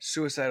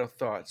 suicidal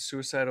thoughts,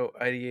 suicidal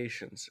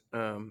ideations,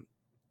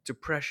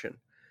 depression.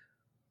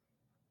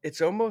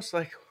 It's almost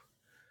like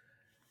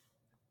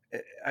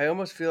I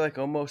almost feel like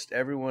almost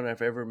everyone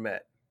I've ever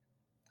met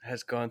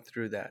has gone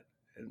through that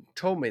and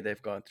told me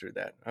they've gone through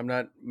that. I'm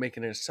not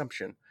making an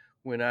assumption.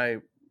 When I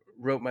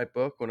wrote my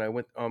book, when I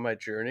went on my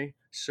journey,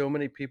 so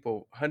many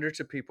people, hundreds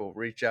of people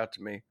reach out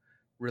to me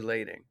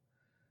relating.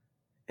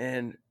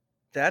 And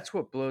that's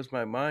what blows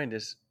my mind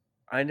is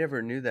I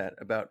never knew that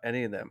about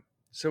any of them.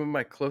 Some of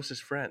my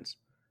closest friends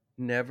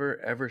never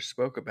ever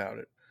spoke about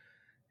it.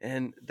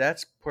 And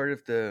that's part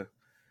of the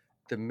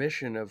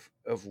mission of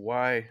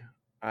why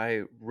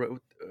I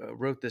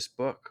wrote this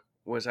book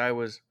was I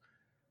was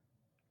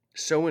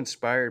so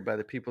inspired by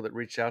the people that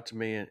reached out to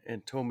me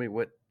and told me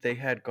what they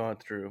had gone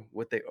through,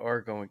 what they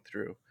are going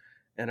through.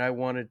 And I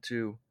wanted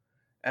to,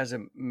 as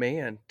a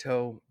man,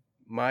 tell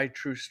my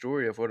true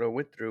story of what I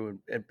went through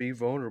and be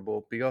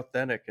vulnerable, be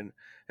authentic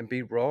and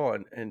be raw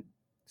and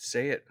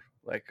say it.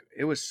 Like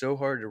it was so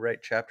hard to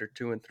write chapter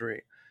 2 and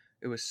 3.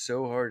 It was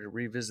so hard to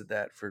revisit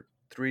that for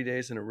 3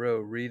 days in a row,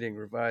 reading,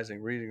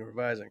 revising,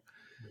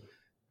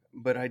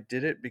 but I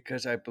did it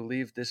because I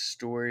believe this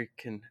story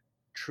can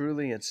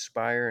truly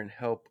inspire and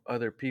help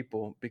other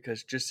people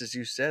because just as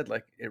you said,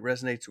 like it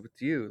resonates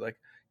with you, like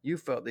you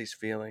felt these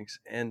feelings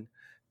and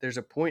there's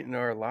a point in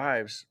our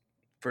lives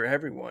for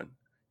everyone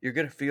you're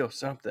going to feel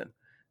something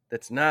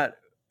that's not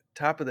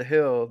top of the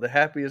hill, the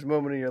happiest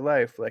moment of your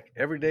life. Like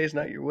every day is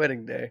not your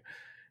wedding day,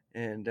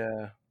 and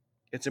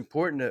it's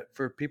important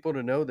for people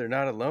to know they're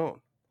not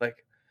alone.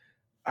 Like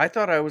I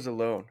thought I was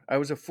alone. I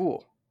was a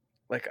fool.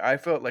 Like I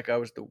felt like I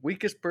was the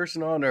weakest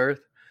person on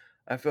earth.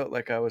 I felt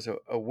like I was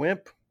a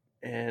wimp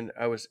and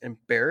I was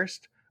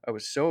embarrassed. I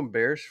was so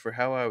embarrassed for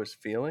how I was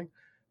feeling.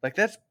 Like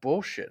that's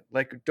bullshit.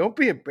 Like don't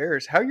be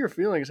embarrassed. How you're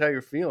feeling is how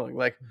you're feeling.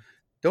 Like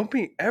don't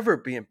be ever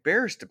be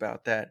embarrassed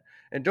about that.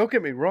 And don't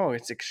get me wrong,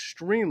 it's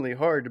extremely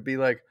hard to be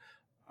like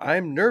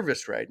I'm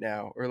nervous right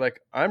now or like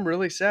I'm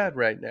really sad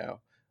right now.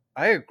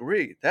 I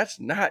agree. That's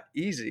not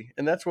easy.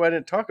 And that's why I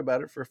didn't talk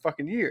about it for a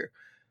fucking year.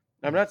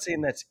 I'm Mm, not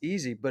saying that's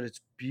easy, but it's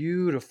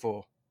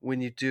beautiful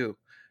when you do,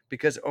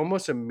 because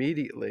almost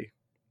immediately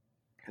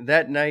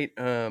that night,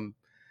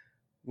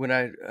 when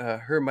I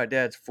heard my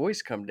dad's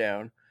voice come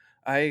down,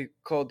 I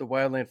called the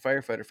Wildland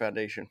Firefighter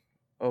Foundation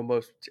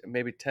almost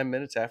maybe 10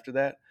 minutes after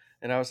that.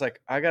 And I was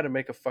like, I got to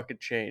make a fucking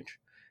change.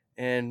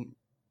 And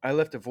I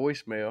left a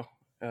voicemail.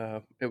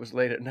 It was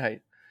late at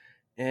night.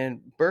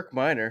 And Burke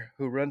Miner,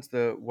 who runs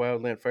the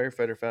Wildland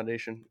Firefighter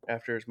Foundation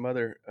after his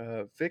mother,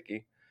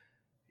 Vicky,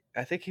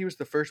 I think he was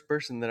the first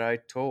person that I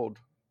told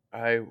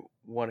I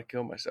want to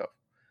kill myself.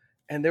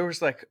 And there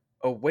was like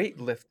a weight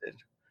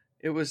lifted.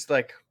 It was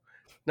like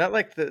not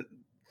like the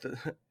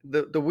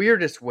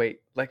weirdest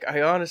weight. Like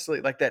I honestly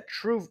like that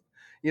true,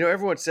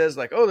 everyone says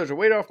like, "Oh, there's a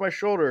weight off my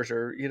shoulders,"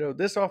 or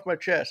this off my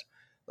chest.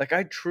 Like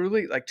I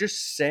truly like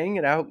just saying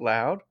it out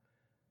loud,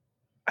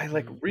 I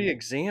like mm,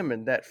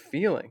 re-examined that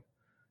feeling.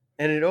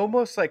 And it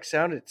almost like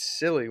sounded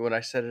silly when I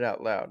said it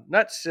out loud.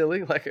 Not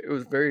silly, like it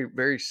was very,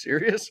 very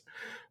serious.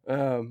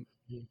 Um,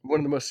 mm. one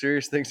of the most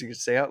serious things you could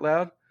say out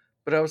loud.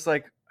 But I was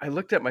like, I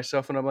looked at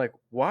myself and I'm like,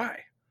 why?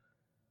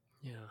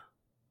 Yeah.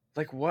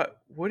 Like, what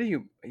do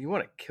you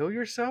want to kill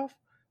yourself?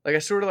 Like, I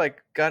sort of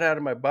like got out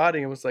of my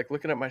body and was like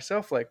looking at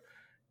myself like,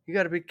 you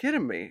got to be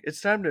kidding me.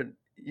 It's time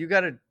you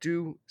got to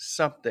do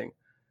something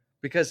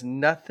because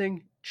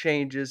nothing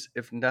changes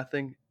if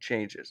nothing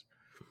changes.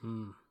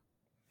 Mm.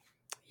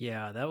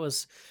 Yeah, that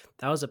was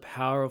a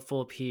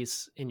powerful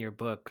piece in your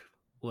book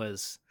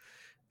was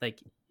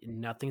like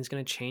nothing's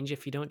going to change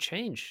if you don't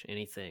change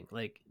anything.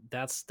 Like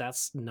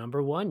that's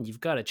number 1. You've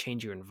got to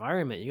change your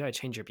environment, you got to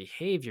change your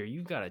behavior,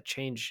 you've got to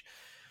change,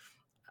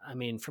 I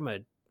mean, from a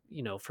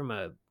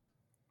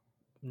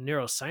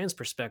neuroscience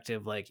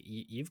perspective, like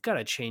you've got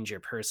to change your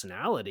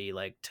personality,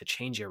 like to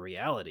change your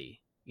reality.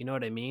 You know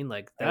what I mean?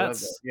 Like I love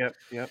that. Yep,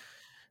 yep.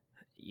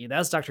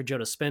 that's Dr. Joe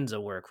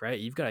Dispenza work, right?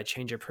 You've got to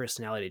change your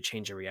personality to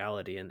change your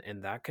reality,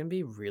 and that can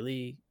be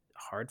really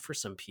hard for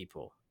some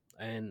people.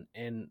 And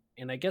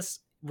I guess,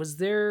 was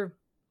there,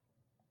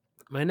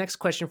 my next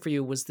question for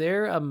you, was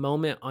there a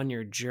moment on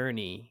your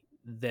journey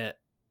that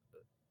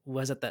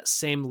was at that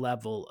same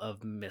level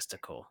of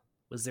mystical?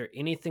 Was there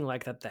anything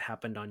like that that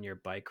happened on your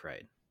bike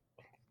ride?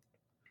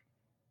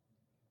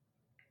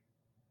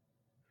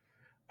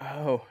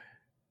 Oh,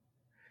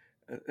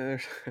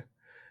 there's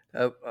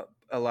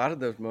a lot of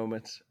those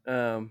moments.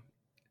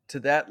 To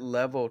that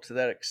level, to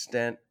that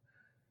extent,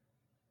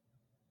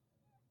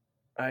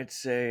 I'd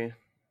say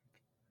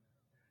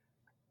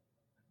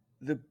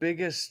the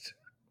biggest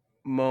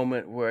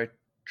moment where I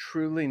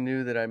truly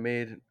knew that I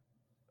made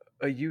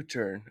a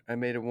U-turn, I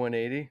made a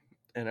 180,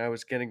 and I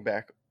was getting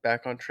back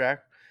on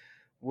track,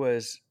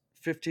 was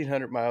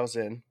 1,500 miles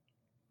in,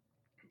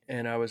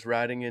 and I was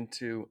riding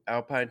into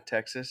Alpine,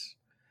 Texas,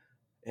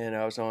 and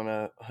I was on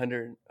a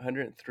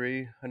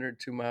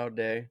 102 mile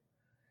day,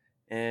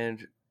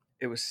 and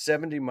it was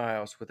 70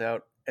 miles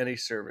without any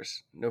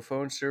service, no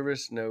phone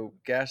service, no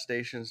gas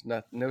stations,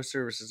 no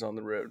services on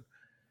the road.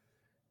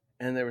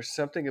 And there was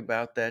something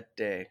about that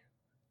day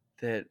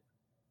that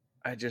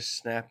I just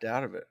snapped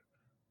out of it.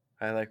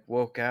 I like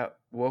woke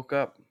up.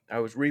 I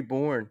was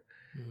reborn.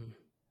 Mm,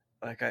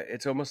 Like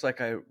it's almost like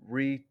I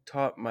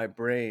retaught my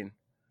brain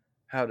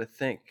how to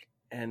think.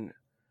 And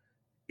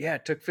yeah,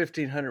 it took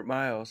 1,500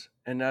 miles,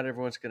 and not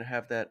everyone's going to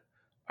have that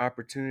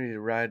opportunity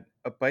to ride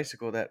a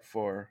bicycle that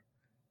far.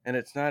 And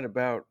it's not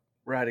about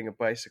riding a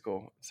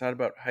bicycle, it's not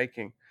about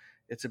hiking,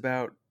 it's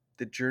about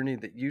the journey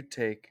that you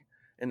take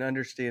and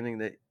understanding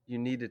that you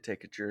need to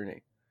take a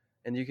journey.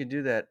 And you can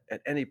do that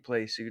at any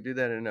place. You can do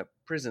that in a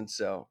prison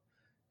cell.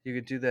 You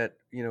could do that,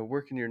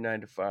 working your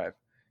 9 to 5.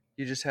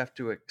 You just have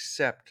to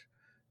accept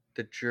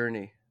the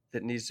journey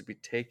that needs to be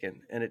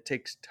taken, and it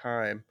takes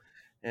time.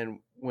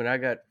 And when I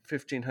got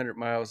 1,500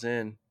 miles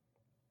in,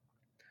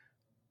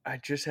 I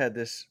just had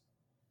this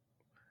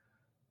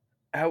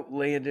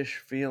outlandish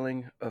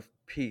feeling of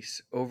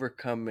peace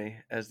overcome me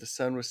as the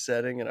sun was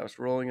setting and I was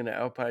rolling into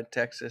Alpine,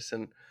 Texas.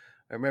 And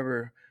I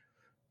remember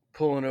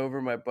pulling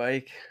over my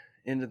bike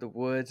into the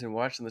woods and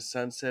watching the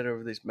sunset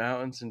over these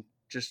mountains and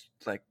just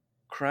like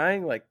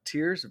crying like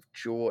tears of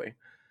joy.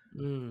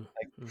 mm,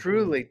 Like mhm,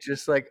 truly,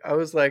 just like I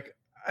was like,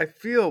 I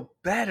feel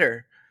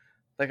better.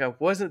 Like I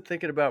wasn't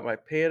thinking about my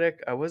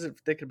panic. I wasn't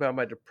thinking about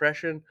my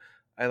depression.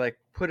 I like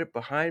put it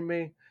behind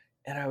me.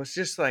 And I was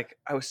just like,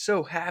 I was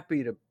so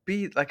happy to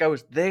be like, I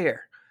was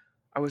there.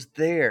 I was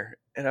there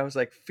and I was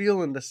like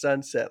feeling the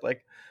sunset,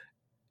 like,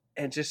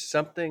 and just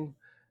something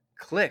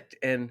clicked.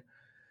 And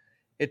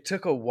it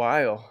took a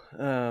while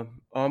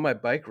on my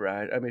bike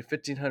ride. I mean,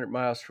 1,500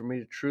 miles for me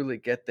to truly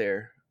get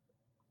there.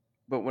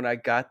 But when I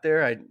got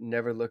there, I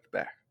never looked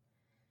back.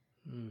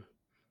 mm,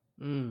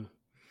 mm.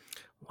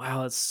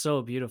 Wow, that's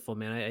so beautiful,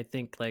 man. I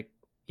think like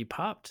you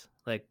popped.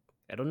 Like,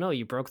 I don't know,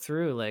 you broke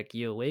through, like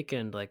you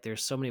awakened. Like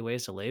there's so many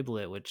ways to label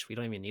it, which we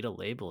don't even need a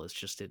label. It's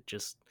just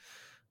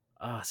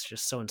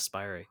so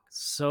inspiring.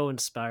 So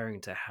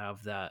inspiring to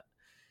have that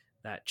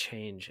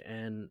change.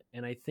 And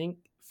I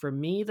think for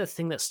me, the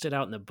thing that stood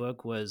out in the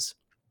book was,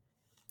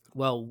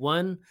 well,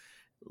 one,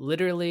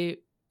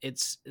 literally,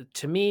 it's,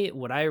 to me,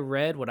 what I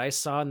read, what I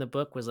saw in the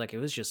book was like it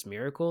was just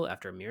miracle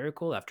after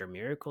miracle after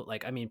miracle.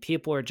 Like, I mean,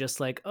 people are just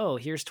like, "Oh,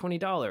 here's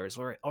 $20,"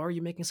 or "Oh, are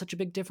you making such a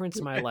big difference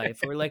in my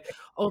life?" Or like,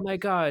 "Oh my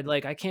God,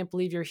 like I can't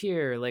believe you're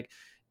here." Like,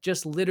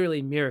 just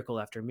literally miracle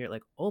after miracle.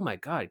 Like, "Oh my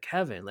God,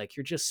 Kevin, like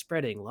you're just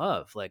spreading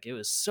love." Like it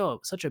was such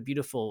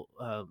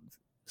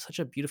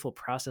a beautiful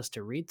process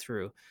to read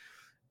through.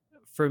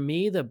 For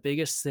me, the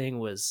biggest thing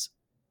was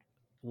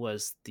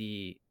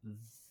the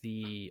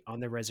on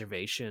the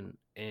reservation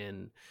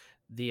and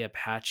the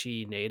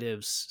Apache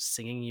natives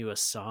singing you a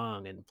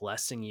song and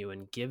blessing you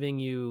and giving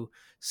you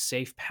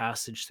safe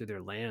passage through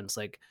their lands.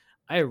 Like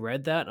I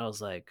read that and I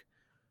was like,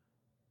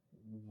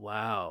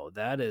 wow,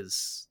 that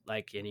is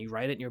like, and you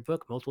write it in your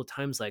book multiple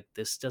times, like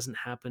this doesn't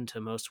happen to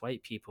most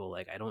white people.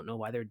 Like I don't know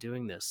why they're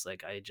doing this.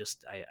 Like I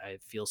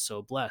feel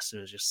so blessed. And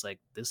it was just like,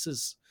 that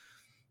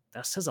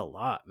says a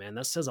lot, man.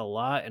 That says a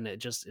lot. And it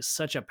just is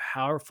such a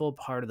powerful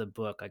part of the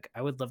book. Like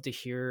I would love to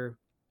hear,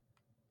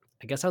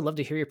 I guess I'd love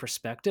to hear your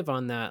perspective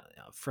on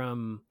that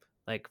from,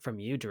 like, from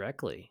you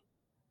directly.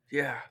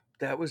 Yeah,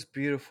 that was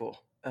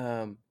beautiful.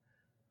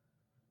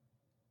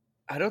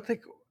 I don't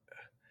think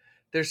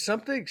there's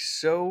something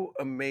so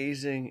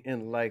amazing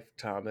in life,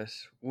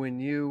 Thomas, when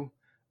you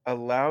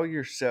allow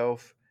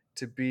yourself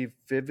to be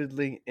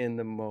vividly in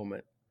the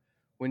moment,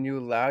 when you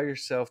allow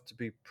yourself to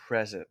be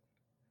present,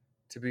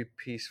 to be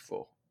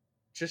peaceful,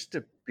 just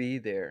to be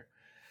there.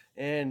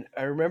 And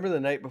I remember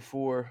the night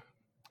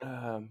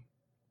um,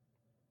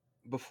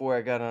 before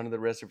I got onto the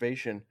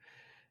reservation,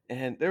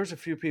 and there was a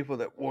few people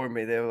that warned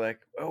me. They were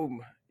like, "Oh,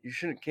 you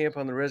shouldn't camp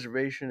on the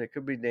reservation. It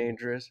could be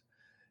dangerous."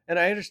 And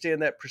I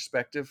understand that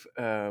perspective,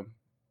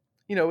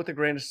 with a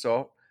grain of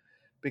salt,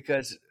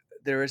 because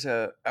there is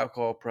a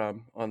alcohol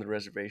problem on the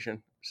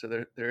reservation, so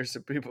there are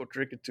some people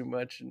drinking too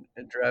much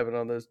and driving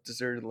on those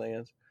deserted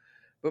lands.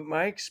 But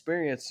my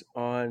experience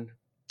on,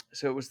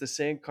 so it was the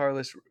San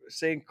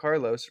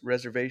Carlos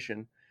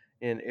Reservation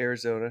in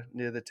Arizona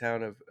near the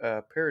town of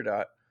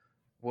Peridot,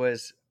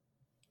 was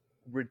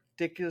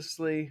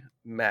ridiculously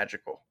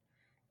magical.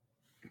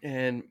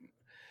 And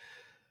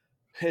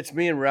it's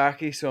me and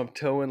Rocky, so I'm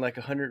towing like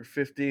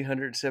 150,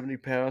 170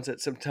 pounds at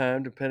some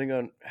time, depending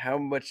on how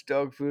much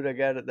dog food I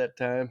got at that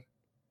time.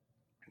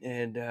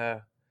 And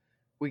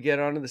we get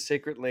onto the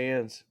sacred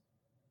lands,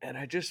 and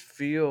I just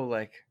feel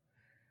like,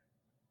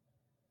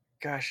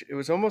 gosh, it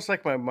was almost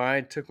like my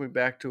mind took me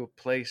back to a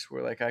place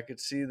where like I could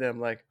see them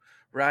like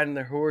riding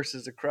their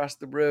horses across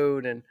the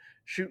road and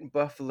shooting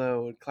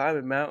buffalo and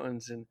climbing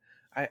mountains, and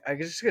I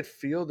just could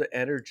feel the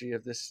energy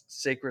of this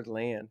sacred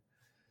land.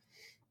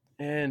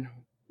 And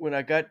when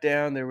I got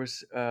down, there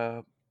was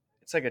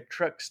it's like a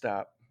truck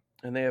stop,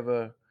 and they have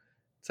a,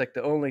 it's like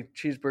the only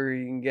cheeseburger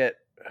you can get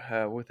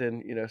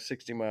within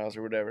 60 miles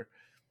or whatever.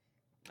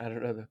 I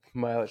don't know the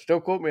mileage.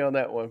 Don't quote me on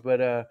that one,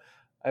 but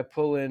I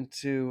pull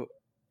into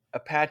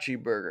Apache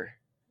Burger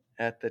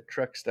at the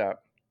truck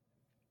stop,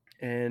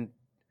 and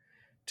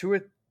two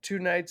or three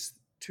nights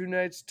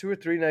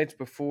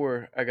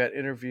before, I got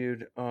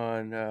interviewed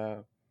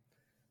on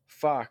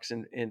Fox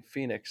in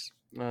Phoenix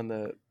on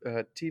the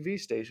TV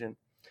station,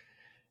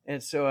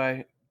 and so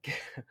I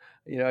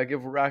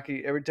give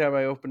Rocky, every time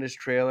I open his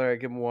trailer, I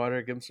give him water,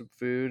 I give him some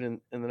food,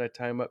 and then I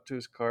tie him up to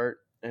his cart,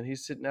 and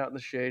he's sitting out in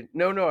the shade.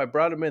 No, I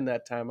brought him in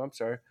that time. I'm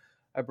sorry,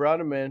 I brought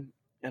him in,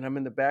 and I'm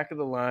in the back of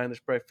the line. There's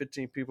probably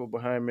 15 people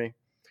behind me,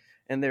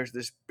 and there's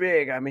this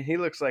big. I mean, he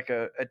looks like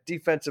a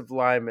defensive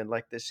lineman,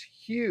 like this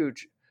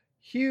huge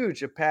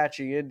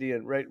Apache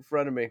Indian right in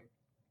front of me,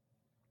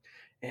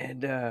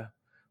 and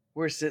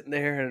we're sitting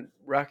there, and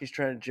Rocky's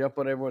trying to jump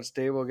on everyone's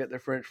table, get their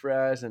French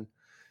fries, and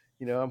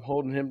I'm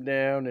holding him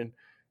down, and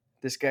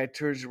this guy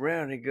turns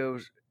around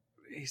and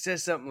he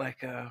says something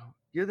like,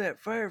 "You're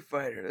that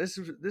firefighter. This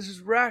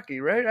is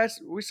Rocky, right?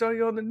 We saw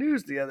you on the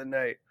news the other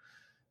night,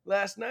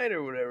 last night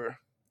or whatever."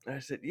 And I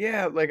said,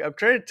 "Yeah." Like I'm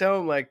trying to tell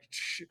him, like,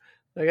 shh,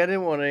 like I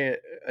didn't want any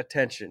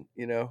attention.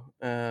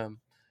 And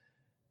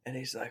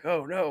he's like,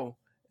 "Oh no!"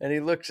 And he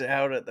looks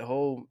out at the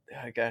whole.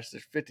 Oh, gosh,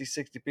 there's 50,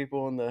 60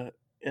 people in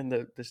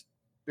the this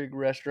big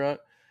restaurant,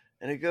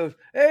 and he goes,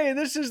 "Hey,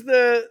 this is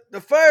the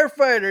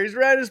firefighter. He's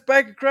riding his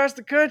bike across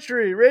the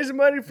country, raising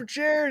money for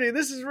charity.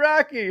 This is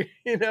Rocky."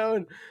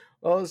 And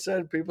all of a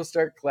sudden, people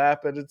start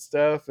clapping and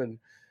stuff, and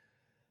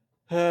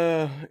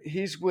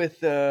he's with.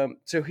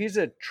 So he's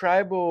a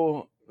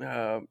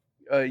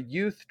a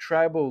youth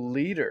tribal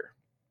leader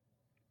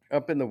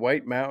up in the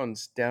White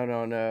Mountains, down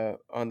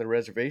on the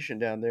reservation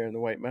down there in the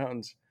White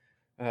Mountains,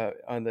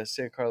 on the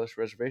San Carlos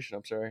Reservation.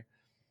 I'm sorry,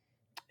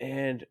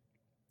 and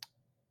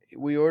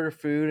we order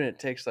food, and it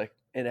takes like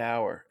an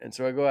hour, and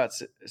so I go out,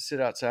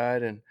 sit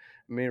outside, and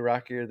me and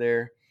Rocky are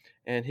there,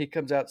 and he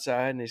comes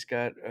outside, and he's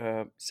got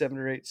 7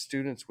 or 8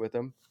 students with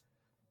him,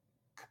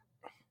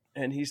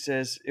 and he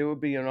says it would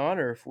be an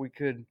honor if we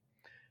could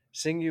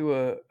sing you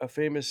a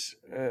famous,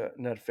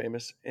 not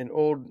famous, an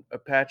old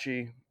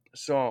Apache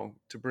song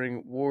to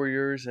bring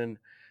warriors and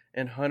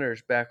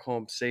hunters back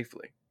home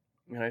safely.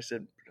 And I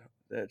said,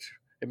 "That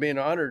it'd be an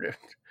honor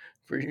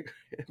for you.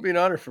 It'd be an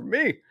honor for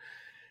me."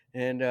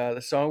 And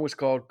the song was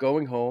called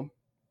 "Going Home,"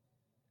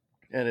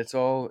 and it's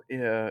all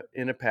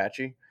in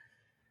Apache.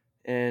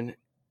 And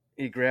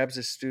he grabs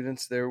his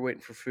students. They're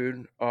waiting for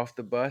food off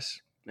the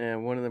bus,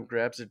 and one of them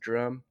grabs a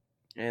drum,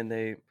 and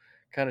they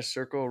kind of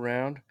circle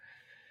around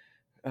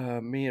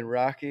me and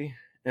Rocky,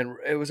 and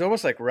it was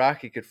almost like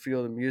Rocky could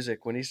feel the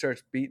music when he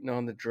starts beating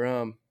on the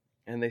drum,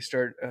 and they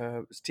start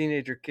it's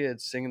teenager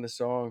kids singing the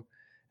song,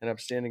 and I'm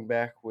standing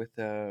back with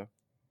the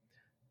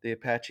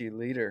Apache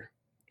leader,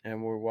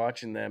 and we're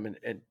watching them,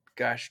 and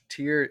gosh,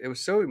 it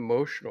was so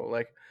emotional,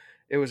 like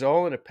it was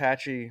all in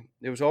Apache,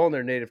 it was all in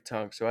their native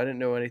tongue, so I didn't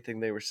know anything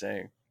they were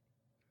saying,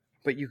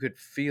 but you could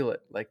feel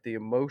it, like the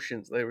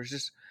emotions. There was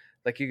just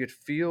like you could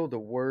feel the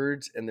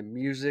words and the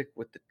music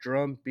with the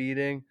drum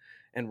beating,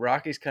 and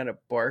Rocky's kind of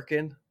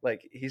barking,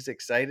 like he's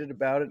excited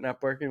about it, not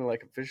barking in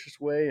like a vicious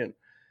way. And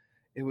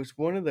it was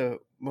one of the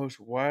most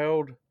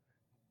wild,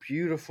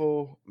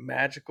 beautiful,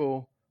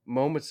 magical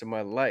moments of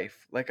my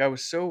life. Like I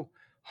was so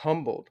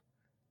humbled.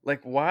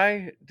 Like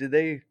why did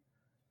they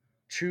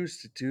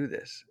choose to do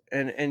this?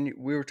 And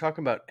we were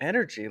talking about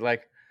energy,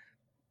 like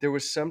there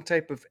was some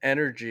type of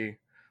energy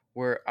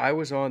where I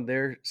was on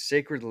their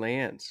sacred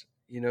lands,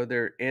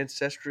 their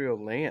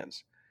ancestral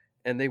lands,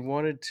 and they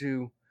wanted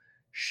to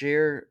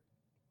share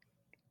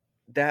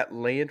that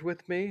land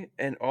with me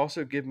and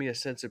also give me a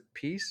sense of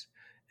peace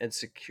and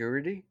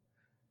security.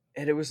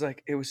 And it was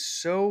like, it was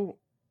so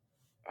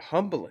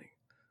humbling.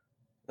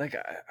 Like,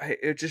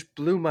 it just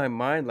blew my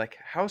mind. Like,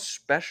 how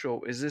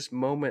special is this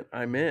moment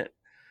I'm in?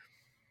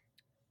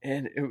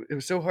 And it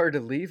was so hard to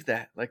leave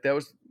that. Like, that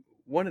was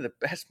one of the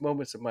best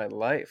moments of my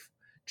life,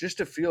 just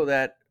to feel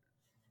that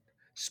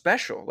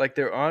special, like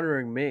they're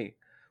honoring me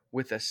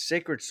with a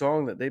sacred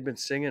song that they've been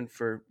singing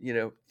for,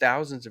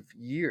 thousands of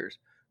years,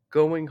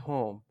 going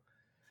home.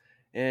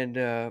 And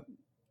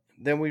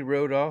then we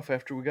rode off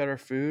after we got our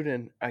food,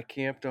 and I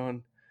camped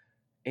on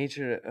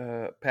ancient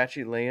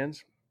Apache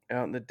lands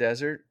out in the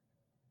desert.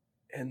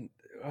 And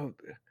oh,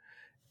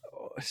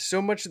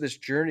 so much of this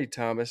journey,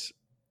 Thomas,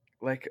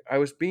 like I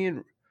was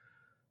being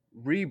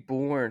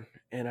reborn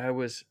and I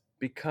was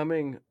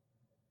becoming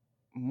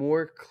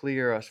more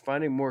clear. I was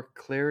finding more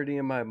clarity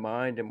in my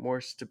mind and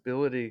more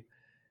stability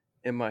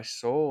in my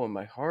soul and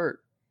my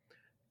heart.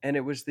 And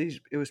it was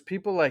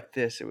people like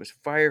this. It was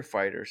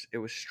firefighters, it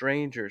was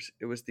strangers,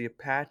 it was the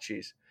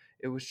Apaches.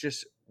 It was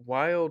just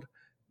wild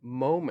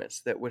moments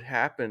that would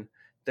happen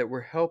that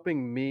were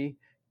helping me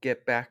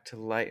get back to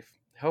life,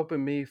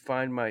 helping me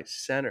find my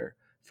center,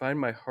 find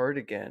my heart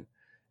again,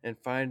 and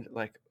find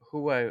like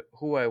who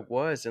I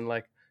was, and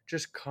like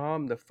just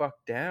calm the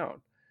fuck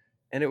down.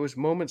 And it was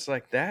moments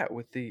like that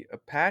with the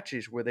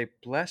Apaches where they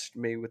blessed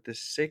me with this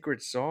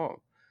sacred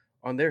song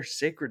on their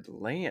sacred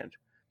land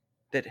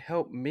that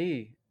helped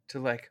me to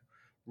like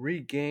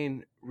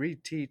regain,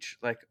 reteach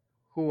like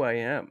who I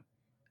am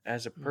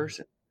as a Mm,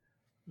 person.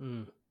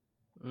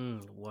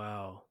 mm,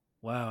 wow.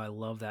 Wow, I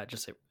love that.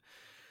 Just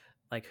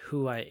like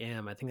who I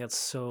am. I think that's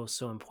so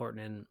so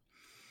important.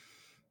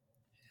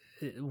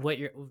 And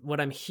what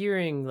I'm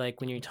hearing,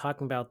 like when you're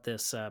talking about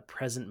this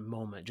present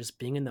moment, just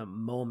being in the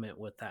moment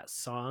with that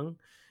song,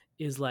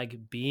 is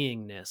like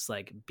beingness,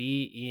 like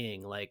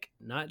being, like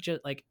not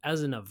just like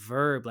as in a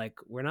verb, like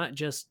we're not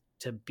just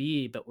to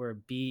be, but we're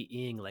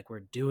being, like we're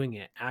doing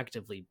it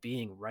actively,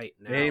 being right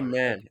now. And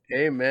like, Amen.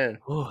 Amen.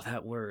 oh,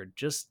 that word,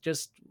 just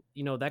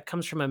that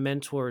comes from my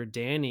mentor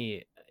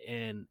Danny,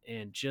 and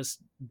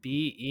just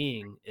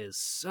being is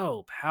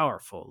so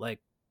powerful.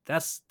 Like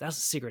that's the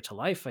secret to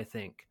life, I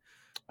think,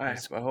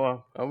 is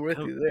I'm with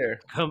come you there.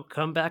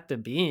 come back to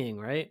being,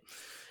 right?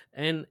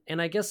 And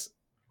I guess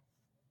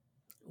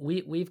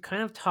we've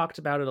kind of talked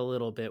about it a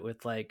little bit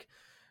with like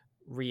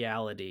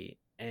reality,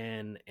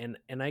 and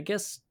I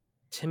guess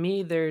to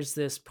me there's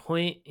this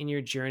point in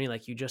your journey,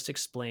 like you just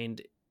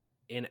explained,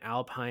 in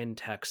Alpine,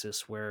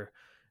 Texas, where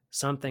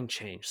something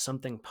changed,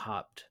 something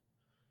popped.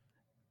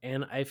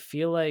 And I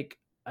feel like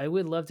I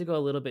would love to go a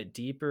little bit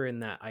deeper in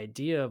that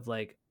idea of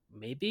like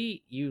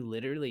maybe you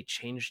literally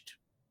changed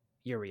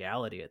your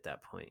reality at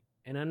that point.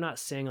 And I'm not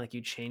saying like you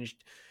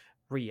changed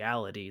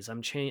realities.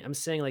 I'm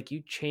saying like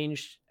you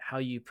changed how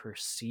you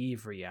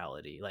perceive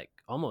reality, like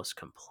almost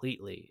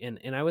completely.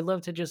 And I would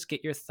love to just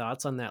get your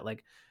thoughts on that.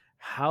 Like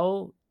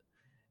how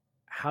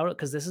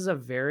because this is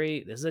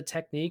a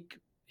technique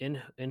in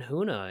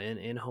Huna,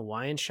 in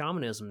Hawaiian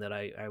shamanism, that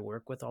I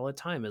work with all the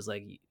time, is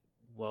like,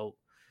 well,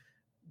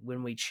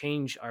 when we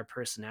change our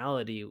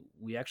personality,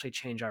 we actually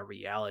change our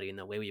reality and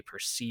the way we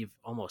perceive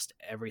almost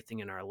everything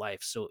in our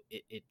life. So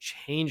it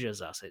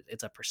changes us.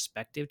 It's a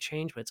perspective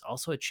change, but it's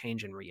also a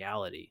change in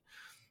reality.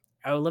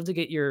 I would love to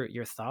get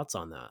your thoughts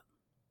on that.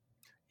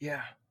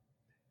 Yeah.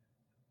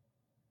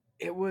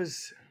 It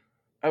was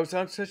I was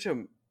on such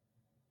a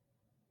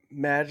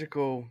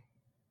magical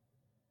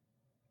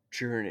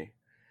journey,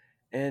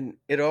 and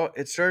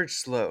it started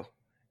slow,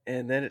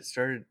 and then it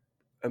started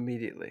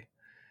immediately.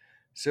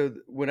 So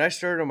when I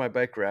started on my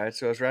bike ride,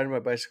 so I was riding my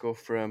bicycle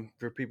from,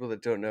 for people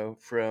that don't know,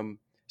 from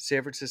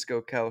San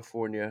Francisco,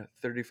 California,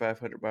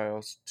 3,500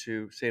 miles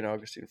to St.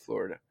 Augustine,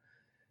 Florida.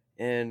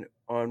 And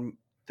on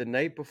the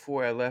night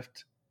before I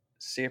left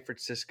San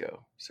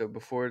Francisco, so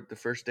before the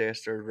first day I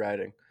started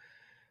riding,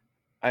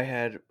 I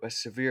had a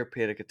severe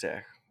panic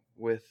attack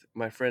with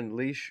my friend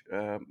Leash,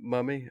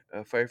 Mummy, a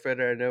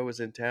firefighter I know, was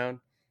in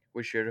town.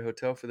 We shared a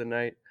hotel for the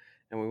night,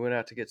 and we went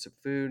out to get some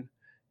food.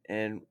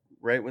 And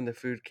right when the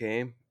food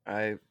came,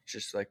 I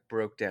just like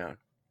broke down,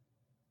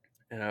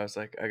 and I was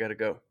like, I gotta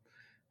go.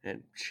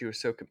 And she was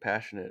so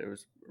compassionate. It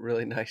was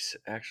really nice,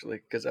 actually,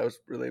 because I was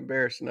really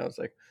embarrassed, and I was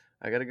like,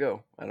 I gotta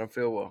go. I don't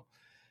feel well,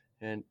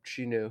 and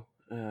she knew.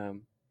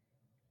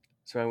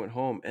 So I went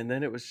home, and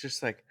then it was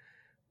just like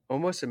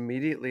almost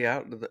immediately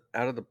out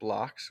of the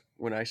blocks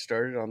when I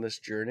started on this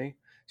journey.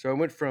 So I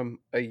went from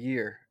a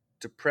year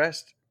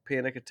depressed,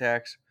 panic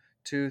attacks,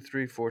 2,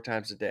 3, 4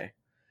 times a day,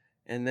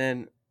 and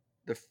then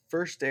the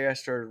first day I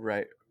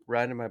started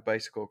riding my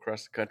bicycle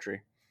across the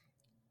country,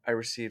 I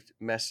received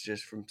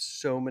messages from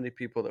so many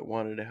people that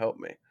wanted to help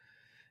me.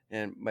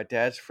 And my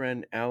dad's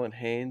friend Alan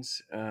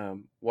Haynes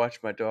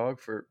watched my dog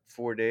for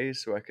 4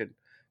 days so I could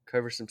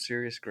cover some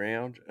serious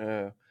ground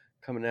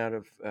coming out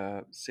of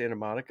Santa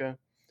Monica.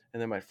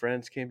 And then my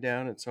friends came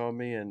down and saw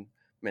me in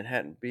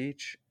Manhattan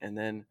Beach. And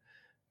then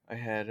I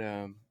had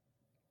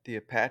the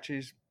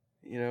Apaches,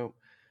 you know,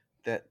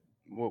 that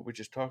what we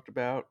just talked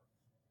about.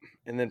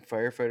 And then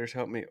firefighters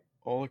helped me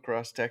all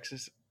across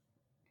Texas.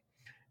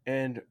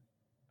 And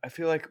I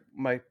feel like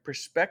my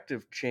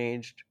perspective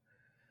changed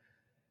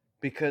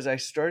because I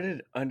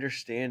started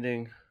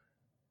understanding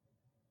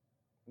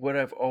what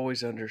I've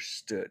always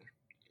understood.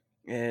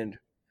 And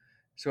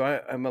so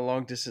I'm a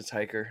long distance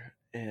hiker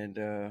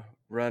and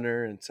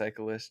runner and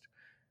cyclist.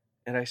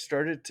 And I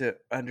started to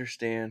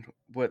understand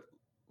what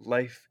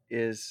life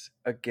is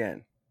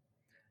again.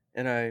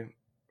 and I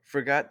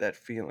forgot that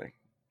feeling.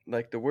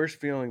 Like the worst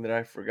feeling that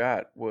I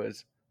forgot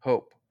was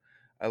hope.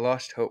 I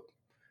lost hope.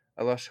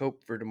 I lost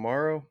hope for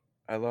tomorrow.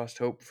 I lost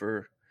hope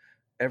for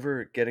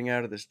ever getting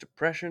out of this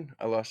depression.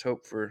 I lost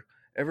hope for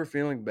ever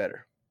feeling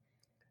better.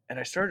 And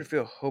I started to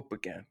feel hope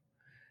again.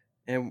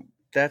 And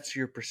that's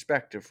your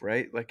perspective,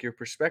 right? Like your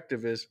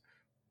perspective is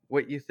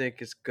what you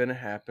think is going to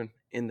happen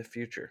in the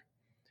future.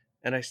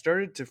 And I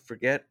started to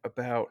forget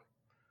about,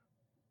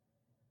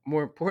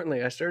 more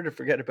importantly, I started to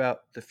forget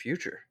about the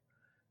future.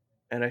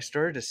 And I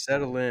started to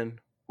settle in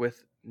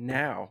with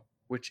now,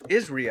 which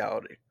is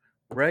reality,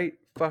 right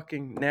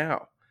fucking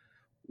now.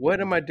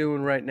 What am I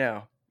doing right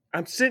now?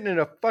 I'm sitting in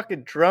a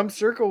fucking drum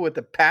circle with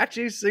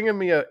Apaches singing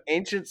me a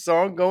ancient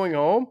song going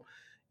home.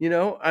 You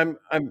know,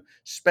 I'm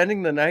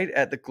spending the night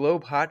at the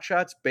Globe Hot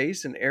Shots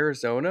base in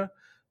Arizona.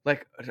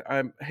 Like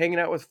I'm hanging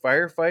out with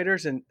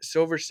firefighters in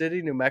Silver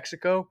City, New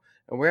Mexico,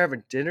 and we're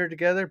having dinner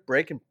together,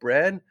 breaking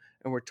bread,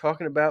 and we're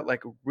talking about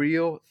like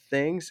real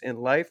things in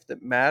life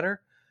that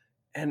matter.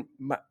 And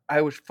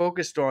I was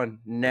focused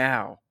on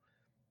now.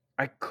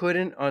 I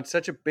couldn't on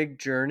such a big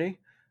journey.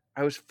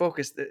 I was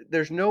focused.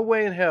 There's no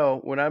way in hell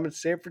when I'm in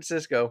San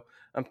Francisco,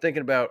 I'm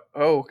thinking about,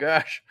 oh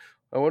gosh,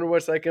 I wonder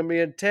what's like gonna be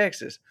in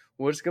Texas.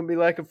 What's gonna be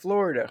like in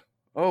Florida?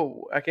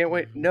 Oh, I can't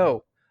wait. Mhm.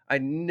 No, I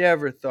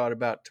never thought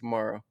about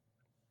tomorrow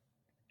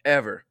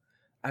ever.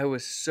 I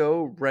was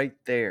so right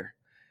there,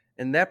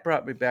 and that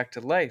brought me back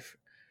to life.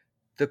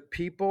 The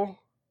people,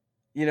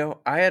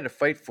 I had to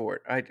fight for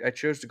it. I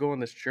chose to go on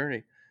this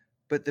journey,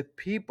 but the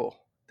people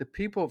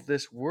of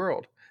this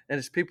world, and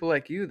it's people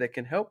like you that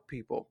can help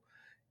people.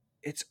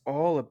 It's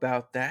all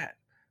about that.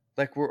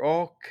 Like we're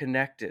all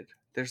connected.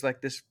 There's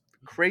like this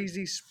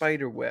crazy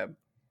spider web,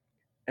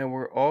 and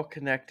we're all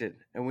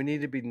connected, and we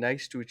need to be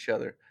nice to each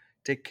other,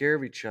 take care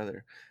of each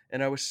other.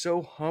 And I was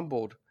so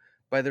humbled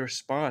by the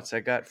response I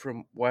got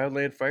from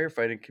wildland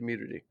firefighting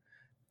community,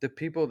 the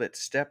people that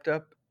stepped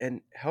up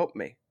and helped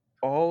me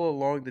all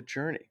along the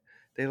journey.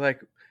 They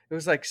like it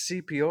was like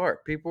CPR.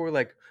 People were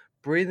like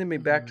breathing me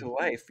back to Mhm.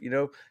 life.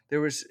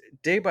 There was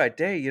day by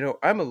day,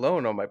 I'm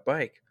alone on my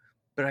bike,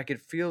 but I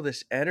could feel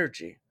this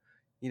energy.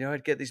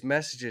 I'd get these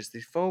messages,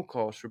 these phone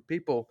calls from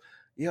people,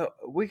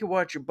 we could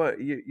watch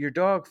your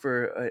dog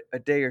for a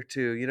day or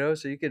two,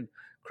 so you could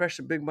crush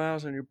some big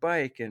miles on your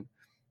bike. And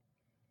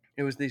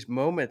it was these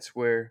moments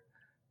where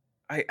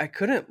I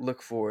couldn't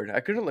look forward.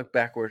 I couldn't look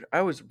backward.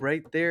 I was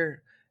right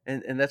there.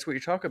 And that's what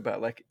you're talking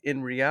about, like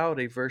in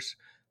reality versus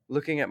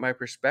looking at my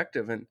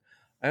perspective. And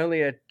I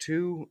only had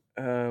two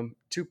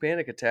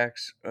panic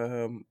attacks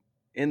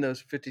in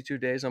those 52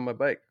 days on my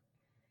bike.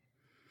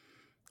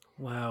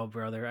 Wow,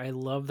 brother. I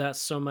love that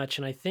so much.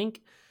 And I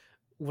think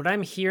what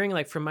I'm hearing,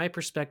 like from my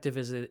perspective,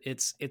 is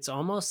it's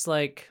almost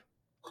like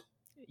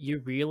you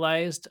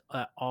realized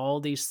all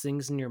these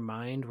things in your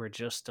mind were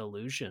just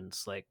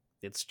illusions. Like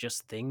it's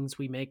just things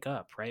we make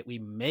up, right? We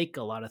make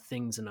a lot of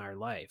things in our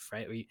life,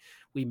 right?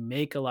 We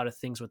make a lot of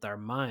things with our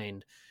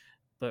mind,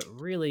 but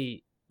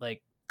really,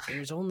 like,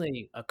 there's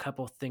only a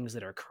couple things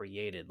that are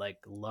created. Like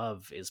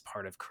love is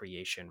part of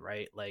creation,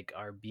 right? Like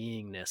our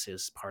beingness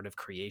is part of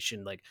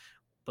creation. Like,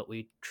 but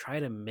we try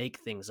to make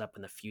things up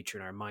in the future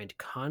in our mind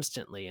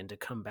constantly, and to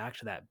come back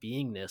to that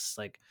beingness,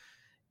 like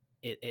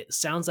it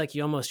sounds like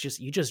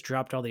you just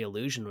dropped all the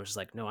illusion, which is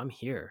like, no, I'm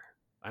here.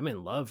 I'm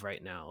in love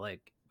right now.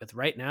 Like with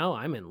right now,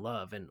 I'm in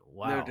love. And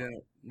No wow.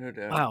 doubt. No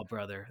doubt. Wow,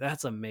 brother.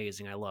 That's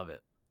amazing. I love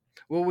it.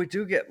 Well, we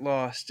do get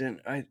lost,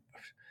 and I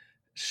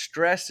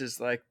stress is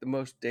like the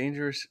most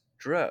dangerous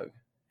drug.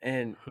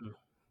 And Hmm.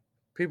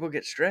 people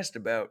get stressed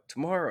about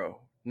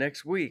tomorrow,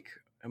 next week.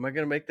 Am I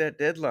going to make that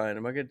deadline?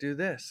 Am I going to do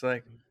this?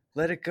 Like,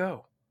 let it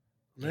go.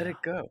 Let Yeah.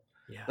 it go.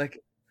 Yeah.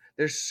 Like,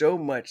 there's so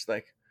much.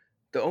 Like,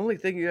 the only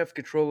thing you have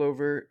control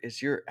over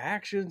is your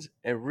actions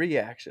and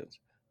reactions.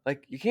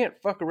 Like, you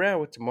can't fuck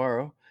around with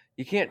tomorrow.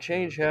 You can't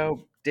change Mhm.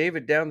 how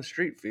David down the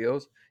street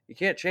feels. You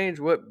can't change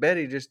what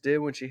Betty just did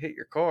when she hit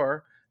your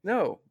car.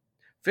 No,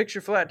 fix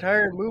your flat Right.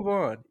 tire and move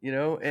on.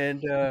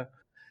 And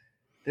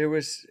there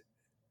was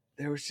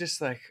there was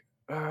just like,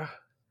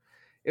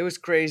 it was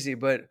crazy.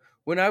 But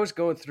when I was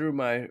going through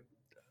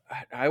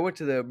I went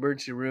to the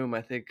emergency room,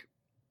 I think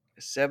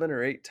 7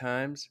 or 8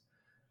 times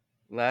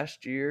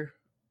last year,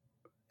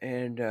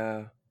 and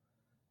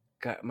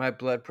my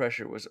blood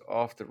pressure was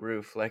off the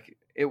roof. Like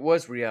it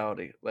was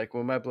reality. Like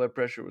when my blood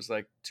pressure was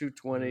like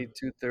 220, Mhm.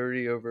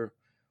 230 over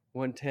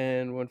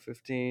 110,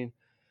 115.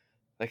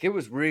 Like it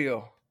was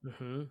real,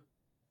 Mhm.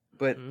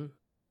 but Mhm.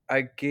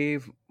 I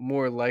gave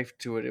more life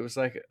to it. It was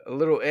like a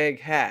little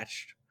egg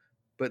hatched,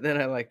 but then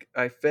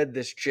I fed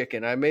this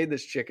chicken. I made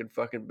this chicken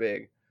fucking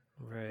big.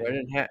 Where Right.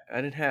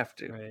 I didn't have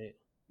to, Right.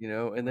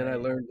 and then I Right.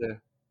 learned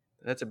to.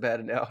 That's a bad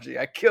analogy.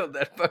 I killed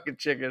that fucking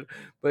chicken,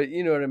 but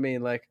you know what I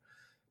mean. Like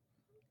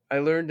I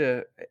learned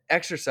to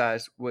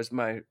exercise was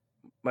my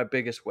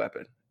biggest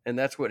weapon, and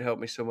that's what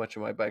helped me so much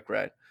on my bike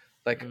ride.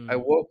 Like I Mm.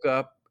 woke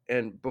up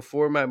and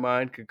before my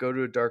mind could go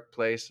to a dark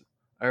place,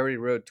 I already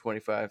rode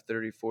 25,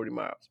 30, 40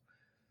 miles,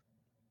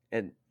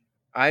 and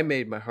I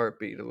made my heart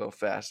beat a little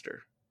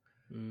faster.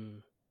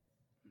 Mm.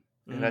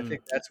 And I Mm.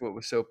 think that's what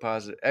was so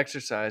positive.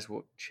 Exercise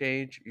will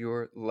change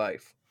your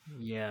life.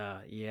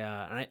 Yeah,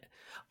 yeah. And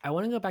I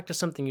want to go back to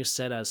something you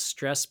said as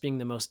stress being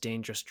the most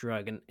dangerous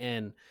drug.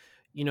 And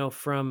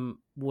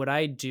from what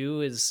I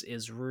do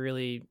is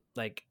really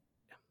like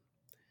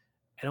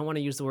I don't want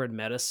to use the word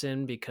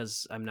medicine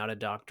because I'm not a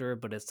doctor,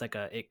 but it's like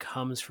it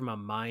comes from a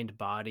mind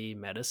body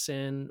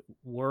medicine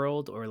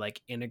world, or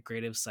like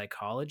integrative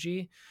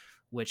psychology,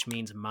 which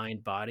means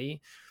mind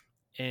body.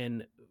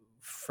 And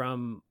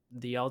from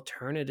the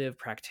alternative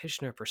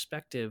practitioner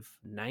perspective,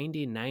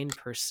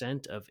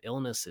 99% of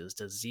illnesses,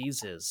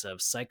 diseases,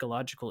 of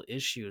psychological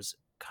issues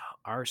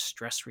are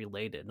stress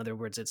related. In other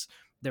words, it's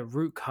the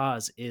root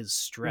cause is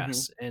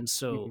Mhm, stress. And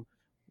so mhm.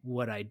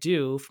 what I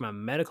do from a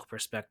medical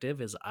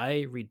perspective is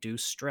I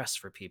reduce stress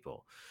for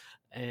people.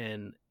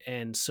 And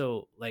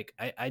so like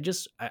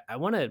I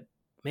want to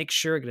make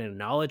sure to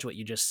acknowledge what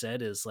you just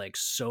said is like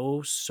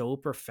so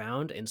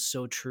profound and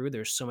so true.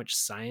 There's so much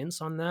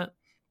science on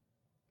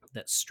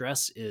that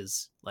stress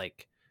is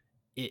like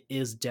it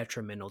is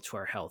detrimental to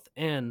our health.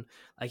 And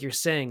like you're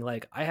saying,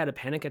 like I had a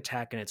panic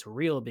attack and it's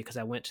real because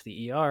I went to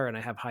the ER and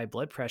I have high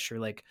blood pressure.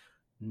 Like,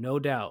 no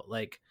doubt,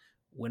 like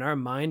when our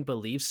mind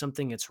believes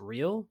something it's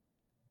real,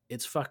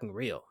 it's fucking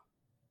real.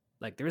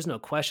 Like there's no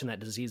question that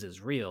disease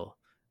is real,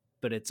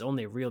 but it's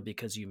only real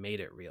because you made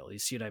it real. You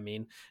see what I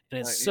mean? And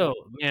it's Yeah. so,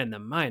 man, the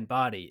mind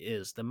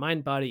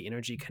body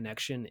energy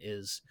connection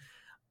is,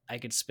 I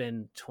could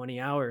spend 20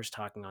 hours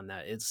talking on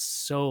that. It's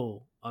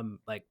so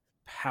like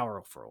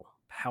powerful.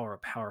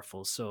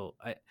 So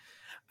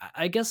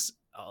I guess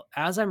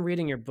as I'm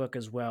reading your book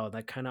as well,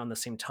 that kind of on the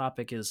same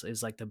topic is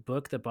like the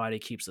book The Body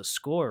Keeps the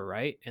Score,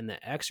 right? And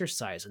the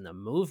exercise and the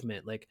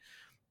movement, like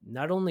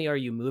not only are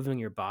you moving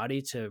your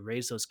body to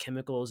raise those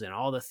chemicals and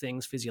all the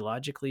things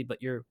physiologically,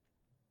 but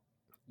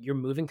you're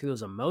moving through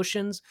those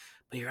emotions,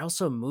 but you're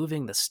also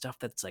moving the stuff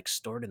that's like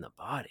stored in the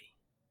body.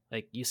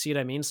 Like you see what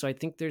I mean? So I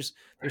think there's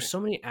Right. so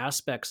many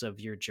aspects of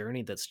your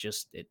journey that's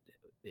just it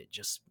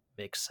just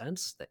makes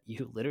sense that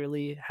you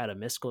literally had a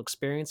mystical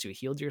experience, you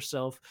healed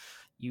yourself,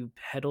 you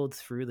pedaled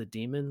through the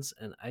demons,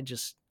 and I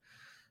just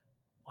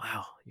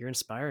wow, you're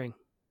inspiring.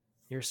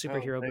 You're a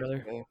Oh, superhero, thanks,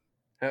 brother. man.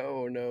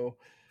 Oh, no.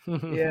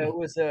 Yeah,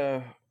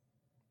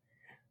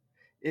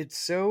 it's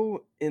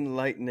so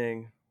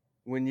enlightening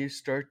when you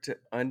start to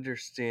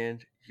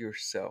understand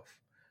yourself.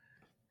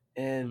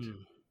 And,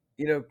 Mm,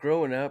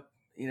 growing up,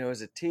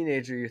 as a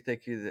teenager, you're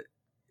thinking that,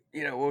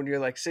 when you're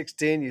like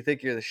 16, you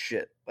think you're the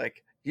shit.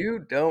 Like, you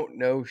don't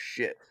know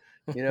shit.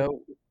 You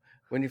know,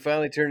 when you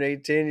finally turn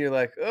 18, you're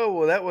like, oh,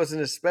 well, that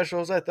wasn't as special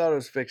as I thought it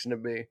was fixing to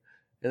be.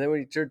 And then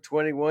when you turn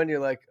 21, you're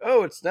like,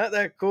 oh, it's not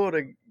that cool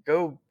to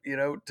go,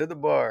 to the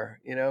bar,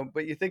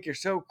 but you think you're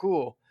so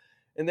cool.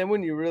 And then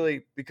when you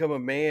really become a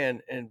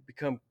man and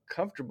become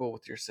comfortable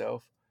with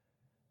yourself,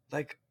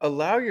 like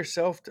allow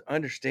yourself to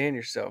understand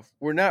yourself.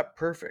 We're not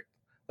perfect.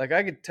 Like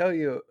I could tell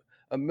you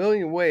a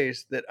million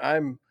ways that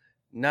I'm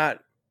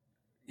not,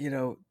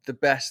 the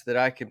best that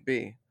I can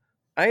be.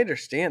 I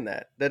understand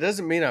that. That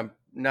doesn't mean I'm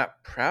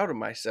not proud of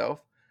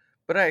myself,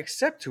 but I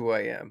accept who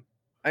I am.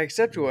 I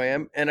accept who mm, I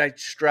am and I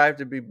strive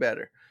to be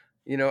better.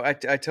 I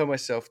tell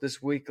myself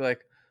this week,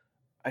 like,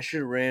 I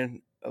should have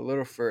ran a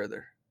little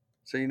further.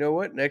 So, you know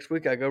what? Next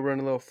week I go run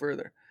a little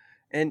further.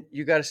 And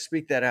you got to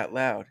speak that out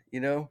loud.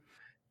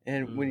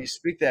 And when mm, you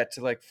speak that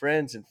to like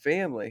friends and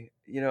family,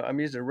 I'm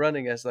using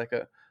running as like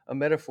a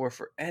metaphor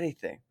for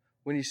anything.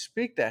 When you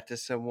speak that to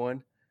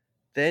someone,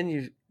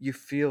 then you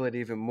feel it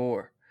even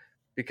more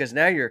because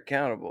now you're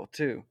accountable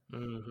too.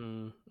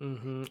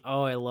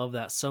 Oh, I love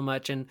that so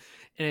much. And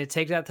to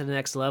take that to the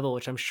next level,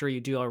 which I'm sure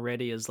you do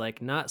already, is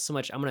like not so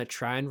much I'm gonna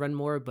try and run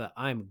more, but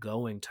I'm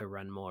going to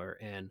run more.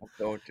 And I'm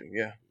going to,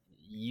 yeah.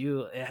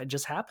 it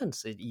just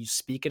happens. You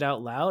speak it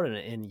out loud,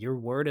 and your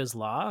word is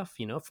law.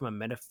 From a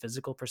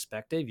metaphysical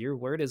perspective, your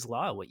word is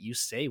law. What you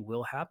say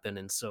will happen.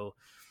 And so,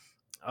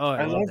 oh, I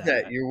I love love that.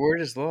 that. Your word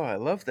is law. I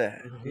love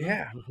that. Hmm,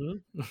 Yeah. hmm.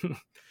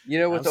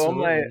 With all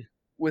my Absolutely.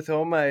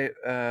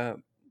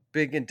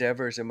 big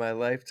endeavors in my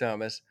life,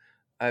 Thomas,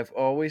 I've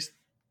always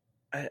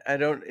I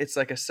don't it's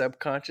like a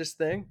subconscious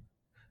thing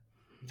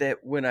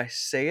that when I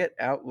say it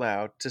out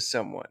loud to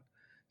someone.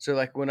 So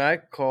like when I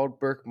called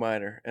Burke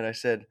Minor and I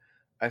said,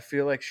 I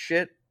feel like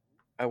shit,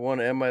 I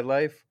want to end my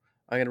life,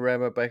 I'm gonna ride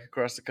my bike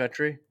across the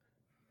country.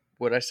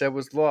 What I said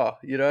was law.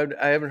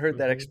 I haven't heard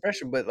that Hmm,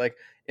 expression, but like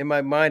in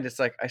my mind, it's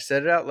like I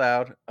said it out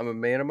loud. I'm a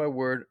man of my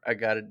word. I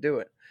got to do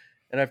it,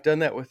 and I've done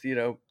that with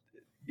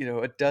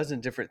a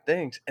dozen different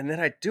things, and then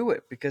I do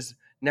it because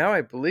now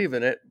I believe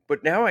in it.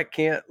 But now I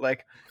can't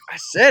like I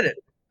said it.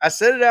 I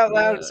said it out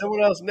loud, and yeah,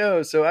 someone else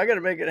knows, so I got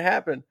to make it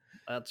happen,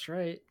 that's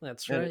right.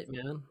 That's and right,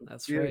 man. it's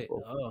That's right.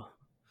 beautiful. Oh,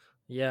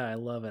 yeah, I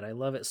love it. I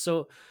love it.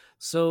 So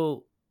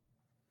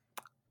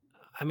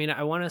I mean,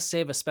 I want to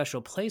save a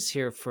special place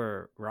here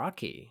for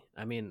Rocky.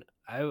 I mean,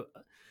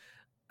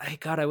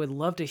 God, I would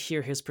love to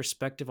hear his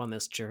perspective on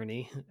this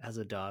journey as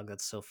a dog.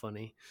 That's so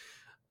funny.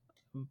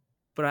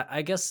 But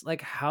I guess,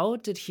 like, how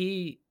did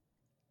he?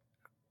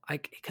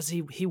 like, because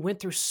he went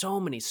through so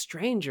many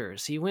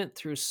strangers, he went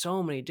through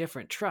so many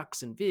different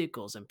trucks and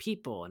vehicles and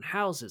people and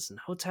houses and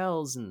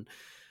hotels, and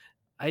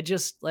I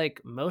just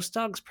like, most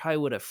dogs probably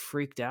would have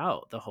freaked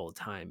out the whole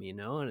time,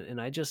 and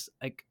I just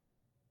like,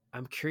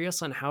 I'm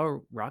curious on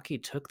how Rocky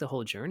took the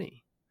whole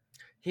journey.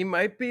 He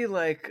might be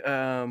like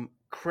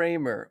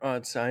Kramer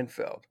on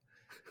Seinfeld,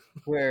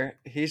 where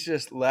he's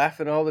just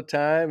laughing all the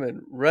time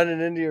and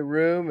running into your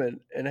room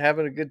and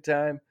having a good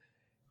time.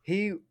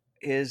 He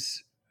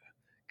is,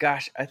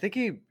 gosh, I think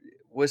he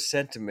was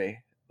sent to me.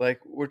 Like,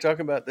 we're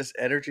talking about this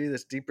energy,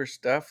 this deeper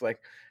stuff,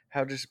 like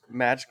how just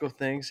magical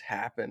things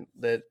happen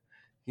that,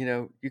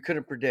 you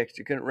couldn't predict.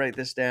 You couldn't write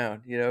this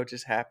down, it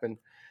just happened.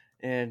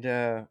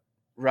 And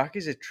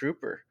Rocky's a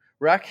trooper.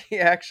 Rocky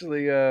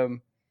actually,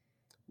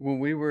 when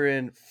we were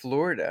in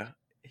Florida,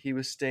 he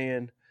was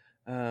staying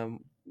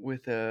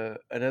with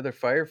another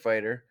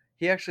firefighter.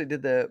 He actually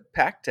did the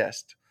pack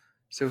test.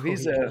 So Oh,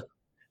 yeah.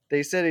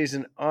 they said he's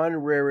an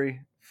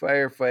honorary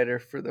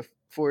firefighter for the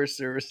Forest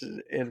Service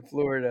in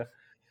Florida.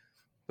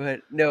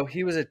 But no,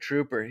 he was a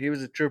trooper. He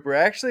was a trooper.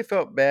 I actually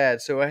felt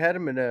bad. So I had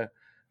him in a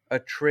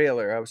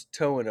trailer. I was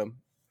towing him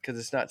because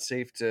it's not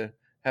safe to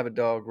have a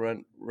dog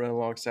run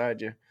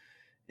alongside you.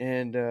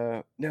 And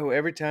no,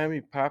 every time he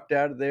popped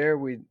out of there,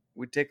 we'd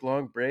take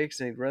long breaks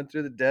and he'd run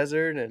through the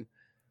desert. And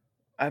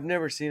I've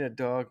never seen a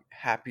dog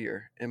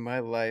happier in my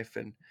life.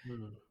 And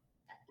Mm.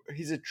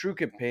 he's a true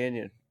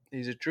companion.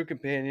 He's a true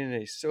companion,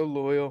 and he's so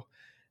loyal,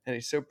 and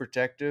he's so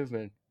protective.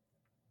 And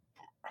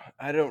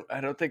I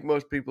don't think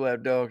most people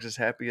have dogs as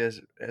happy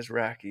as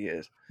Rocky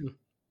is.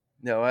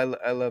 No, I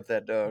love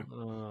that dog.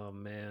 Oh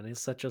man, he's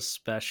such a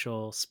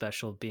special,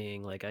 special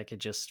being. Like, I could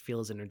just feel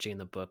his energy in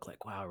the book.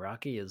 Like, wow,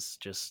 Rocky is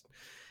just,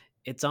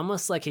 it's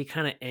almost like he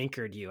kind of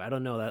anchored you. I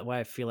don't know that why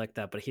I feel like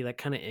that, but he like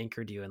kind of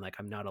anchored you and like,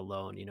 I'm not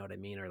alone, you know what I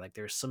mean? Or like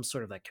there's some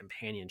sort of like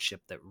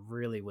companionship that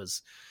really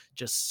was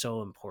just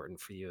so important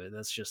for you. And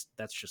that's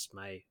just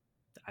my,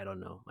 I don't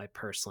know, my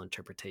personal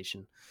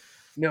interpretation.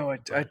 No, I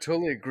But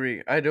totally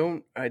agree. I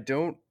don't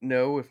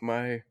know if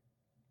my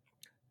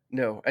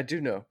no, I do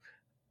know.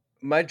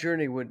 My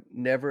journey would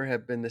never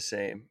have been the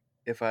same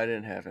if I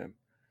didn't have him.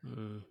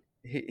 mm,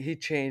 He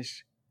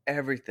changed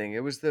everything.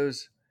 It was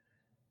those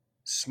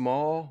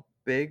small,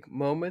 big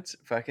moments,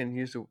 if I can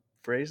use a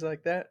phrase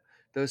like that,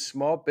 those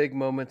small, big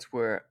moments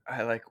where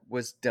I like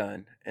was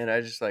done and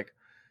I just like,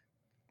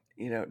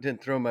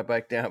 didn't throw my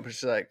bike down, but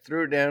just like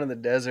threw it down in the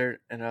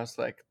desert. And I was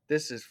like,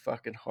 this is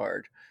fucking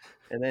hard.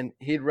 And then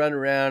he'd run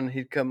around, and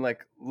he'd come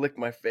like lick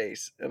my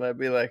face, and I'd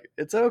be like,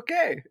 it's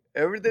okay.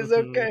 Everything's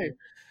mhm, okay.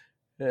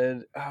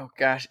 And oh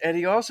gosh. And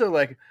he also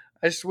like,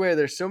 I swear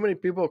there's so many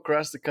people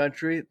across the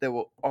country that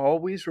will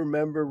always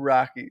remember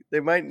Rocky. They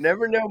might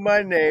never know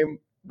my name,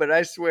 but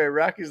I swear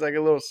Rocky's like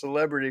a little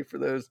celebrity for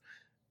those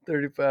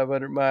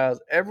 3,500 miles.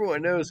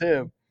 Everyone knows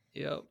him.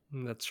 yep,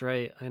 that's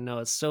right. I know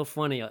it's so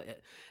funny.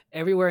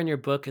 Everywhere in your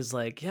book is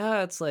like,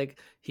 yeah, it's like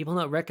people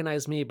don't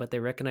recognize me, but they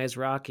recognize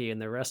Rocky in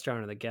the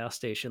restaurant or the gas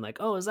station. Like,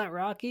 oh, is that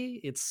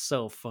Rocky? It's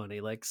so funny.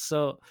 Like,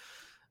 so,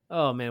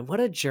 oh man, what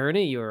a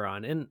journey you were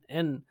on.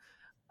 And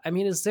I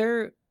mean, is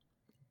there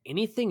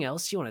anything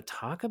else you want to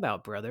talk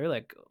about, brother?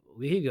 Like,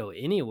 we could go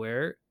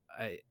anywhere.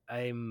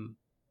 I'm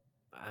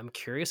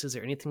curious. Is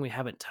there anything we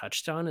haven't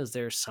touched on? Is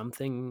there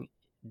something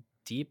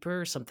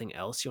deeper, something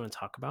else you want to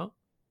talk about?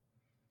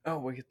 Oh,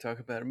 we could talk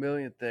about a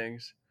million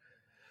things.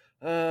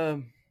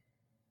 Um,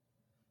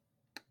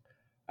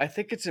 I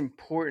think it's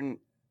important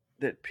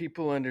that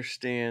people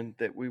understand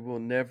that we will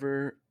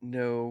never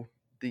know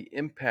the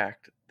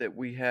impact that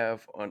we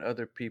have on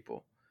other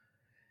people.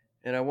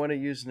 And I want to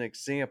use an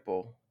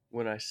example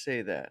when I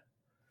say that.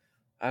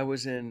 I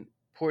was in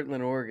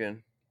Portland,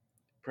 Oregon,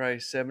 probably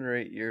 7 or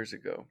 8 years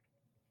ago,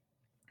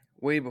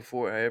 way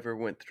before I ever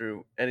went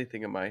through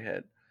anything in my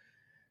head,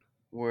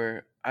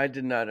 where I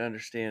did not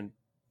understand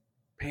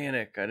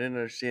panic. I didn't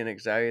understand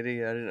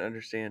anxiety. I didn't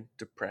understand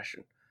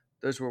depression.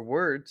 Those were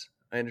words.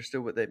 I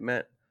understood what they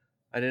meant.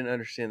 I didn't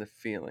understand the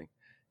feeling.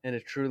 And to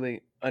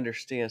truly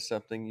understand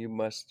something, you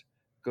must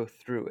go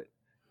through it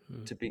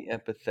to be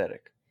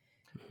empathetic.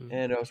 Mm-hmm.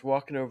 And I was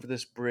walking over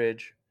this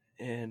bridge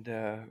and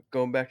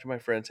going back to my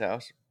friend's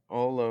house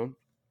all alone.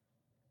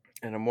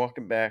 And I'm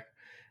walking back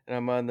and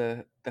I'm on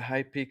the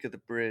high peak of the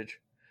bridge.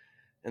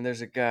 And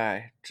there's a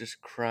guy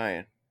just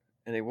crying.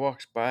 And he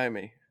walks by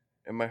me.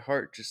 And my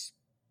heart just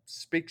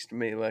speaks to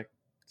me like,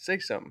 say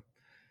something.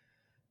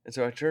 And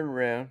so I turned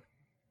around.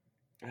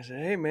 I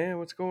said, hey, man,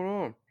 what's going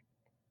on?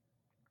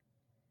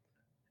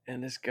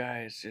 And this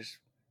guy is just,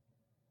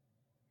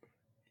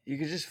 you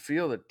could just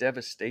feel the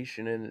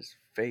devastation in his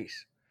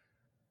face,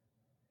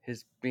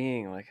 his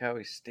being, like how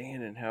he's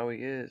standing, how he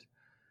is.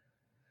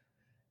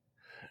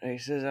 And he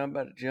says, I'm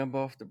about to jump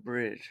off the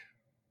bridge.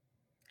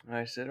 And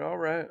I said, all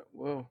right,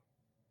 well,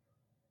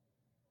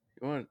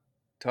 you want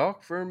to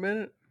talk for a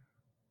minute?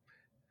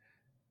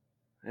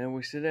 And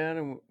we sit down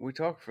and we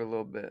talk for a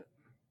little bit.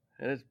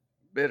 And it's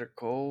bitter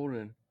cold,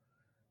 and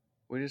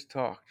we just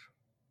talked.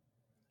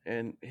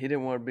 And he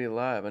didn't want to be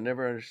alive. I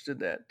never understood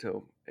that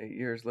till 8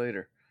 years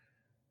later.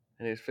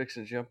 and he was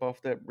fixing to jump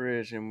off that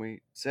bridge. And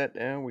we sat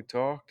down, we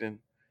talked, and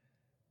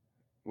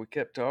we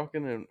kept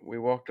talking, and we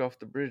walked off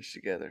the bridge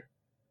together.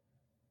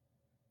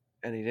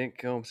 And he didn't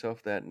kill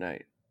himself that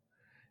night.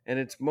 And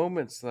it's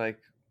moments like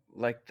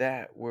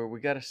that where we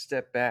got to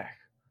step back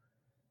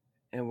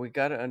and we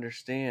got to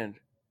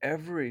understand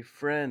every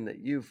friend that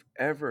you've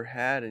ever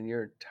had in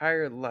your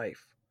entire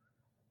life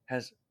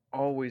has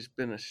always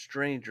been a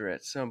stranger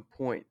at some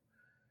point.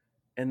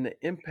 And the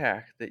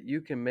impact that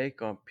you can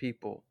make on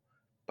people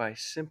by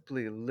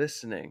simply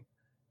listening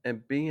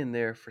and being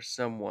there for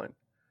someone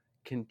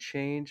can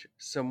change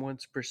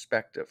someone's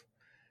perspective.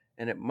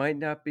 And it might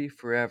not be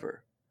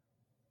forever,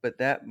 but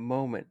that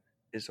moment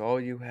is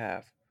all you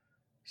have.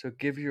 So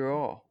give your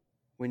all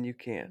when you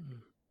can.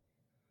 Mm.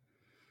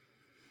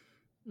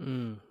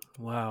 Mm,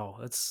 wow,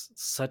 that's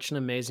such an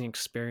amazing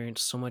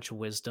experience, so much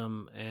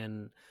wisdom,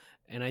 and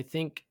I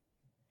think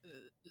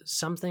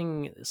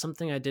something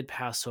I did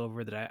pass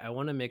over that I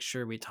want to make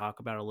sure we talk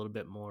about a little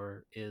bit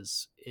more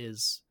is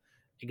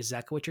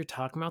exactly what you're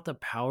talking about, the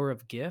power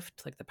of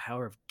gift, like the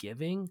power of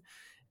giving.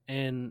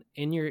 And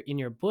in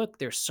your book,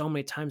 there's so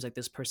many times like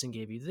this person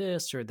gave you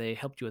this, or they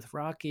helped you with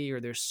Rocky, or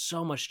there's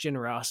so much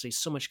generosity,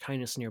 so much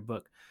kindness in your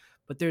book.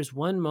 But there's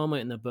one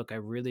moment in the book I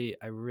really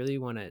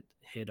want to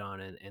hit on,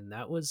 and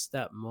that was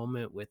that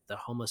moment with the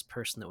homeless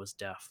person that was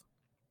deaf.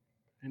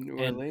 In New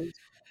And Orleans,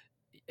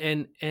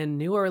 and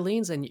New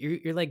Orleans, and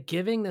you're like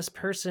giving this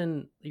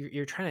person,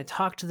 you're trying to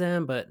talk to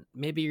them, but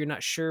maybe you're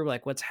not sure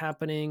like what's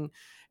happening.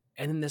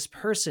 And then this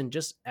person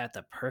just at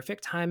the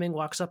perfect timing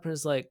walks up and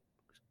is like,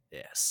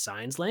 yeah,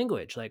 signs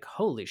language. Like,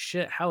 holy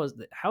shit, how is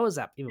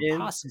that even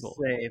possible?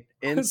 insane,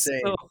 So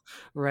insane.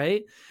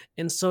 right?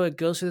 And so it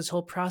goes through this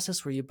whole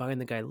process where you buying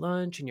the guy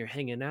lunch and you're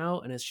hanging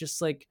out, and it's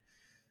just like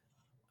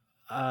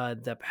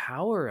the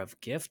power of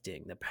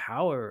gifting, the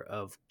power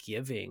of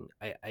giving.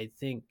 I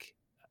think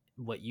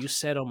what you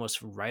said almost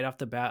right off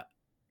the bat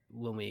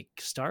when we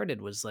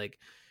started was like,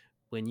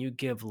 when you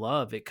give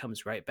love, it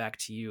comes right back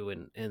to you.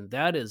 And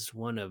that is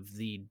one of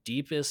the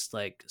deepest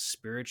like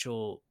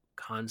spiritual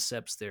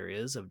concepts there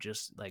is, of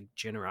just like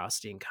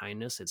generosity and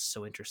kindness. It's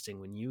so interesting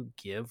when you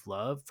give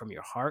love from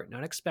your heart,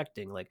 not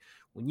expecting, like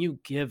when you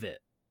give it,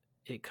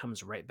 it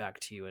comes right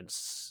back to you in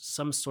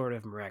some sort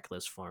of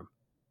miraculous form,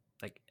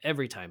 like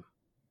every time.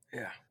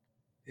 Yeah,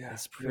 yeah,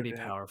 It's no pretty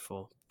doubt.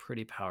 powerful,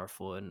 pretty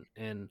powerful.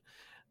 And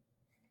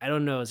I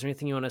don't know, is there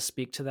anything you want to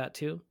speak to that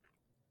too?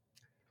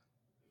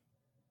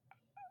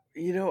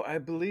 I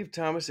believe,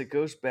 Thomas, it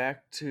goes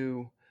back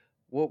to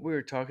what we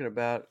were talking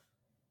about,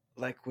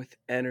 like with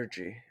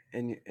energy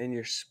and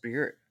your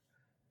spirit.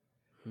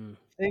 Hmm.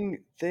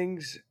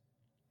 Things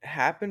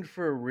happen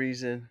for a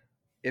reason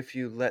if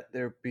you let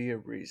there be a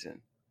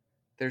reason.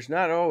 There's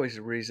not always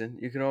a reason.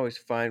 You can always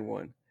find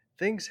one.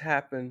 Things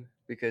happen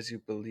because you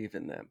believe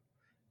in them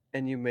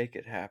and you make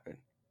it happen.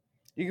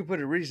 You can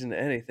put a reason to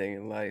anything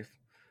in life,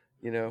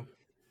 you know,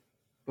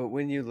 but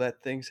when you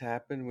let things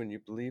happen, when you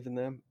believe in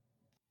them,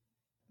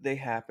 they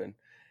happen.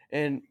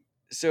 And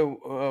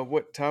so,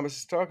 what Thomas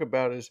is talking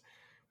about is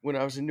when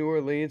I was in New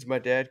Orleans, my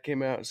dad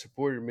came out and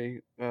supported me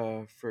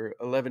for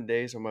 11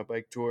 days on my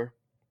bike tour.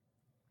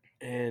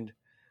 And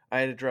I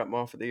had to drop him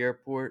off at the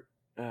airport,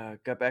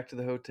 got back to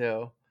the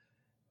hotel,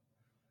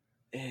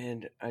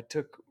 and I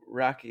took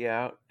Rocky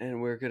out,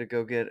 and we are going to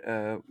go get,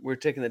 we are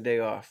taking the day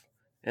off.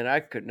 And I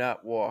could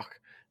not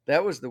walk.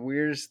 That was the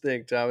weirdest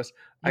thing, Thomas.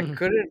 I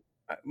couldn't,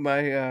 my,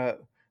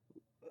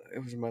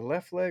 it was my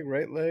left leg,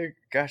 right leg.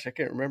 Gosh, I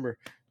can't remember.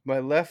 My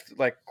left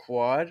like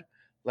quad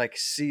like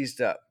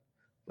seized up.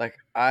 Like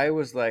I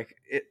was like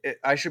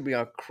I should be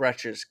on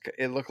crutches.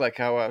 It looked like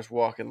how I was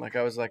walking, like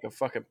I was like a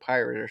fucking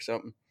pirate or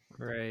something.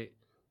 Right.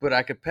 But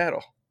I could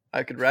pedal.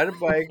 I could ride a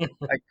bike.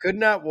 I could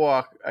not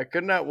walk. I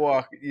could not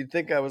walk. You'd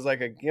think I was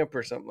like a gimp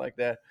or something like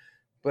that.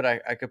 But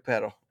I could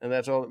pedal, and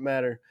that's all that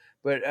mattered.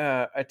 But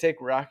I take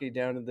Rocky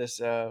down to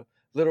this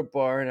little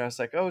bar, and I was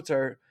like, "Oh, it's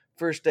our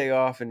first day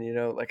off, and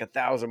like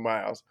 1,000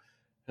 miles."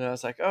 And I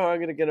was like, "Oh, I'm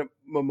gonna get a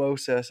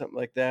mimosa, something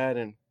like that."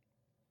 And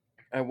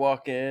I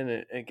walk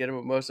in and get a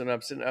mimosa, and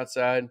I'm sitting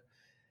outside.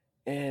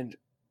 And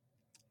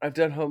I've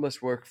done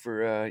homeless work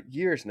for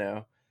years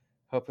now,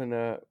 helping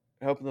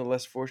helping the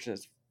less fortunate.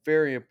 It's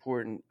very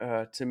important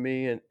to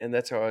me, and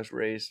that's how I was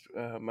raised.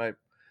 My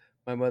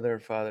mother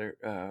and father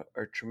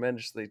are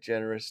tremendously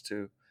generous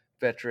to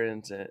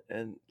veterans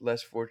and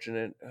less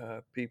fortunate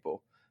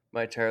people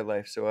my entire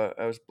life. So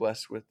I was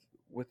blessed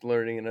with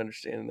learning and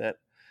understanding that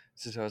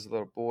since I was a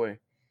little boy.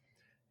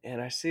 And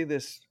I see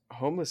this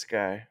homeless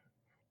guy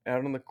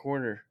out on the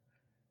corner,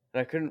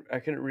 and I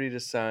couldn't read a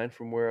sign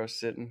from where I was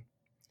sitting.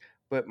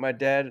 But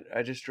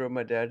I just drove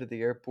my dad to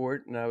the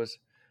airport, and I was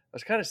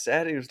kind of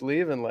sad he was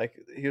leaving. Like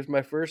he was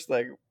my first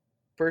like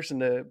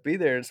person to be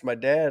there. It's my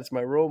dad. It's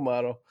my role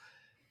model,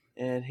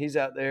 and he's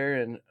out there,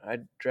 and I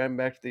drive him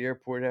back to the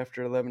airport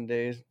after 11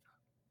 days,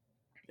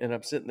 and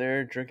I'm sitting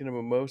there drinking a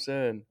mimosa,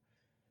 and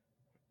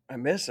I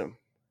miss him.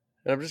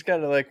 And I'm just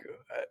kind of like,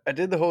 I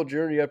did the whole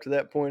journey up to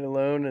that point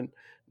alone, and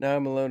now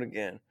I'm alone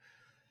again.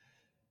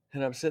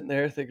 And I'm sitting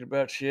there thinking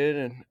about shit,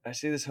 and I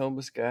see this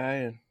homeless guy,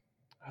 and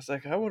I was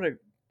like, I want to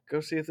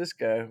go see if this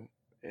guy,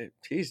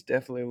 he's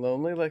definitely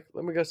lonely. Like,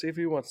 let me go see if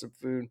he wants some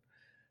food.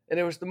 And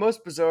it was the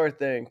most bizarre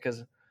thing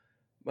because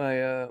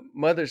my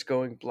mother's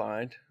going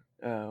blind,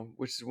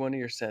 which is one of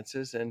your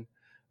senses. And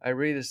I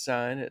read a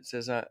sign. It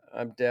says,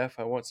 I'm deaf.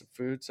 I want some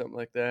food, something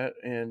like that.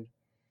 And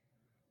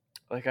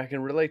like, I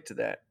can relate to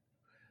that.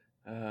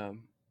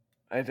 Um,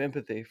 I have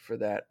empathy for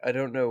that. I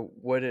don't know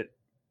what it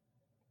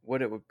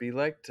would be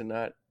like to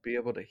not be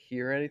able to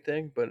hear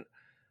anything, but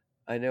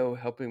I know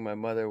helping my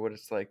mother what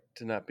it's like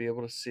to not be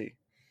able to see.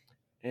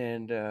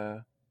 And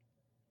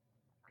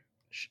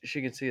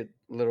she can see a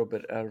little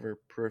bit out of her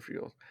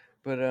peripheral.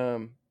 But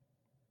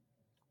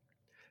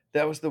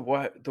that was the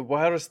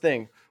wildest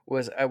thing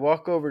was I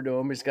walk over to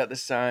him. He's got the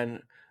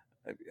sign,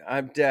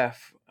 I'm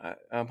deaf.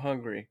 I'm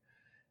hungry.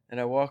 And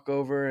I walk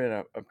over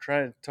and I'm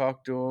trying to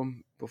talk to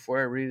him before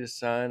I read his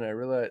sign. I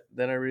read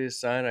his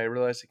sign. I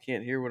realize he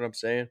can't hear what I'm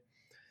saying.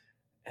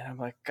 And I'm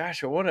like,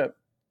 gosh, I want to,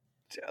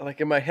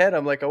 like in my head,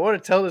 I'm like, I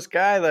want to tell this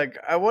guy, like,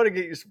 I want to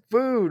get you some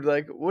food.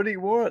 Like, what do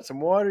you want? Some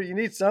water? You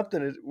need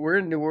something. We're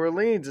in New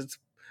Orleans. It's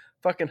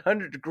fucking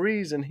 100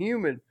 degrees and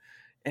humid.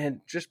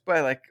 And just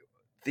by like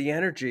the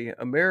energy,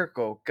 a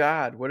miracle,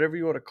 God, whatever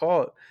you want to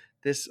call it,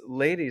 this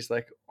lady's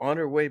like on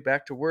her way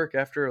back to work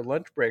after a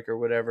lunch break or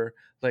whatever,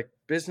 like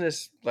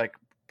business, like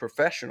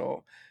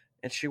professional.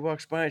 And she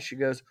walks by and she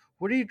goes,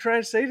 what are you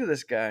trying to say to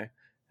this guy?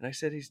 And I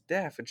said, he's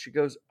deaf. And she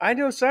goes, I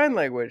know sign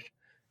language.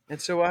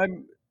 And so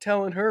I'm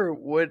telling her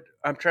what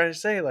I'm trying to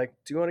say, like,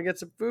 do you want to get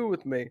some food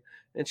with me?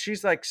 And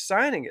she's like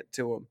signing it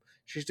to him.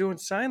 She's doing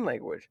sign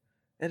language.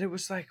 And it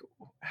was like,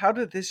 how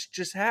did this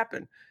just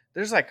happen?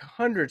 There's like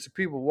hundreds of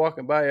people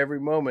walking by every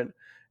moment.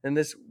 And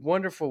this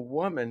wonderful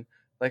woman,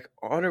 like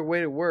on her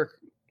way to work,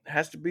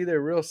 has to be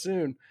there real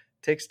soon,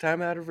 takes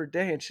time out of her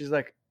day. And she's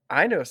like,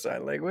 I know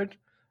sign language.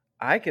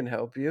 I can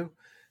help you.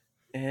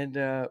 And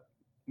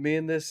me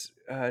and this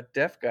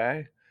deaf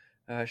guy,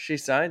 she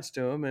signs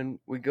to him, and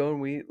we go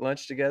and we eat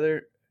lunch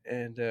together.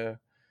 And it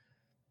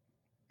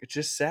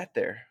just sat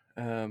there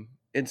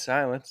in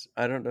silence.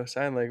 I don't know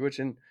sign language.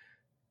 And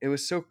it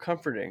was so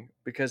comforting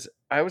because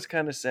I was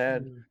kind of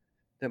sad Mm,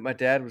 that my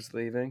dad was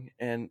leaving,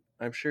 and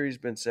I'm sure he's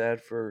been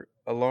sad for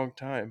a long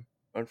time,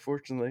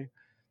 unfortunately,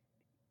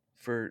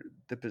 for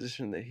the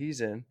position that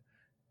he's in.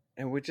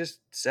 And we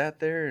just sat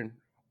there and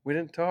we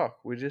didn't talk.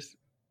 We just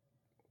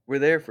were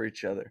there for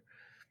each other.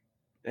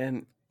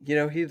 And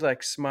he'd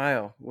like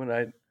smile when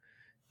I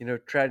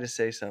try to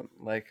say something.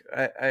 Like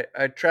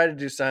I try to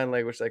do sign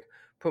language, like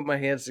put my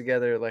hands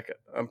together, like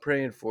I'm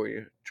praying for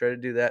you. Try to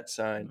do that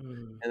sign,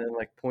 mm, and then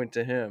like point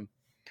to him,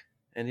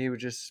 and he would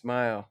just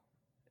smile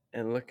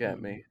and look at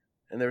mm, me.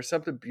 And there was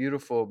something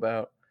beautiful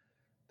about.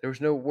 There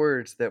was no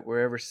words that were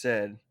ever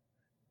said,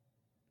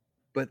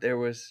 but there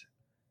was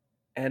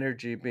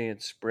energy being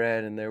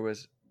spread, and there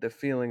was the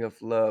feeling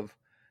of love.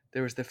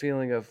 There was the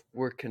feeling of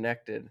we're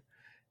connected,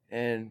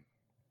 and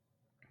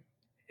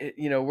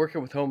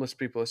working with homeless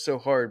people is so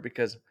hard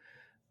because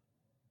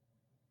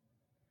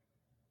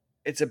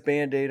it's a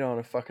band-aid on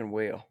a fucking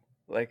whale.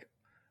 Like,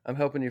 I'm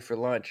helping you for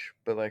lunch,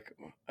 but like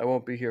I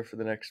won't be here for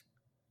the next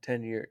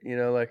 10 years.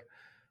 Like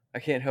I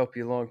can't help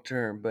you long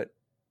term, but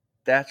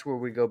that's where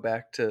we go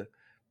back to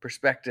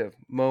perspective,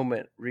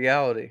 moment,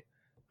 reality.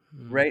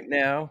 mm, Right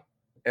now,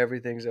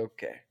 everything's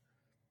okay.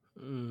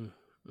 mm,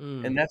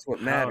 And mm. that's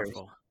what matters.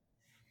 Powerful.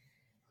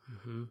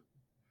 Hmm.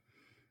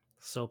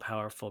 So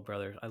powerful,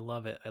 brother. I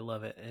love it. I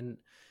love it. And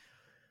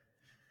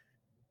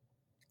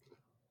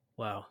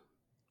wow,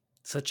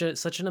 such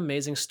an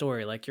amazing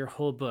story. Like your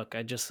whole book.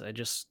 I just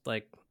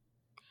like,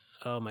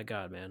 oh my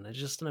god, man, it's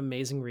just an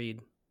amazing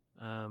read.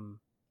 Um,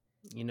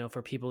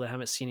 for people that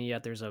haven't seen it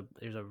yet,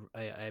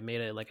 I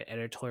made a like an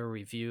editorial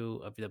review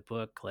of the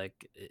book.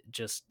 Like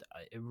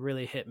it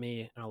really hit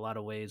me in a lot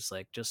of ways.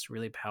 Like just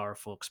really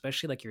powerful,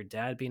 especially like your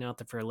dad being out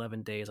there for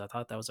 11 days. I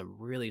thought that was a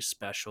really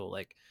special.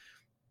 Like,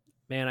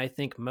 man, I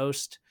think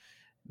most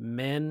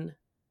men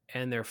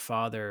and their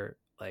father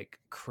like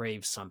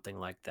crave something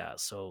like that.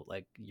 So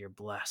like you're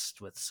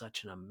blessed with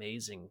such an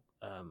amazing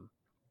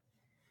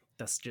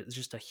that's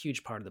just a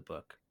huge part of the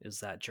book is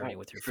that journey Oh,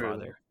 with your truly,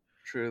 father.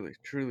 truly,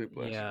 truly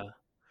blessed. Yeah.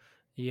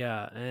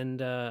 Yeah.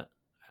 And I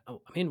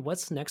mean,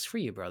 what's next for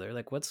you, brother?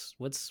 Like what's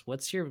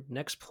your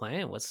next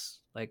plan?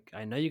 What's like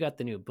I know you got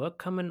the new book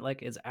coming,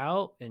 like it's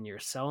out and you're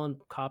selling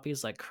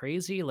copies like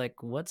crazy.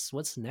 Like what's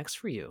next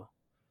for you?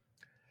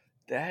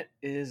 That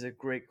is a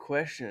great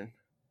question.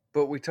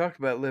 But we talked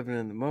about living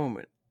in the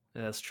moment.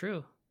 That's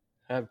true.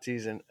 I'm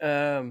teasing.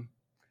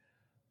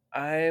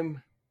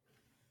 I'm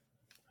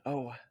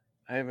oh,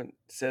 I haven't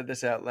said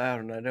this out loud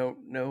and I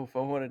don't know if I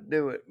want to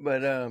do it,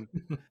 but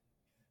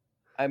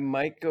I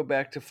might go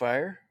back to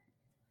fire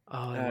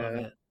Oh, I love uh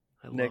it.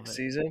 I love next it.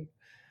 season.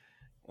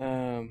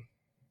 Um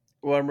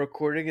well, I'm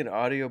recording an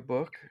audio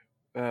book,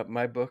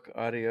 my book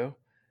audio,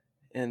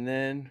 and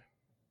then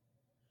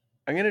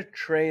I'm gonna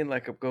train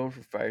like I'm going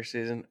for fire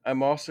season.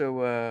 I'm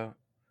also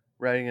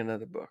writing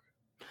another book.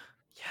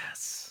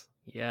 Yes.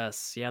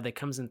 Yes. Yeah, they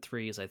comes in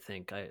threes, I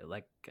think. I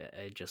like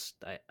I just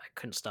I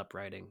couldn't stop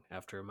writing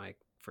after my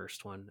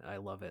first one. I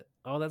love it.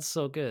 Oh, that's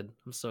so good.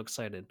 I'm so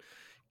excited.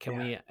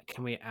 Yeah.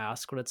 Can we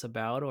ask what it's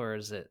about, or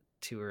is it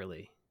too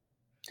early?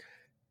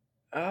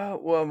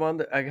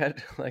 Well, I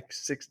got like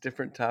 6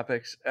 different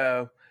topics.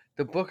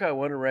 The book I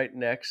wanna write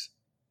next,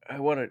 I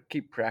wanna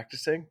keep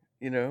practicing,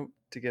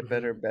 to get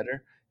better Hmm. and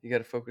better. You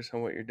gotta focus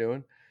on what you're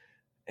doing.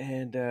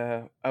 And,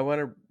 I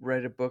wanna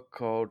write a book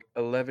called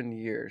 11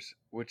 Years,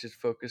 which is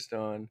focused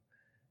on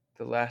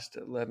the last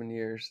 11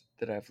 years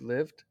that I've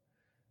lived.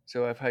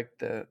 So I've hiked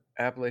the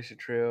Appalachian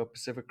Trail,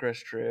 Pacific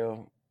Crest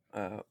Trail,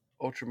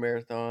 ultra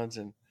marathons,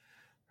 and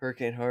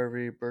Hurricane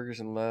Harvey, Burgers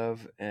and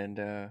Love, and,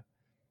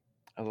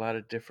 a lot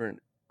of different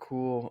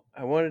cool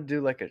I wanted to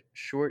do, like, a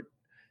short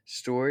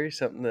story,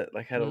 something that,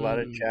 like, had a lot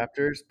of Mm,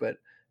 chapters, but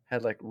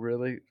had, like,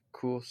 really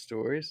cool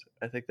stories.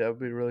 I think that would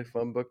be a really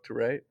fun book to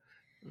write.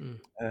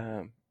 mm.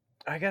 Um,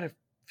 I got a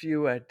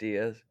few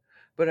ideas,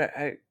 but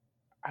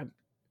I'm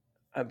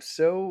I'm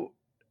so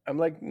I'm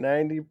like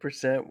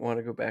 90%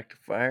 wanna go back to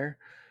fire.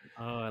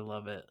 Oh, I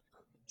love it.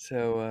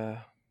 So,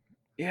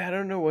 yeah, I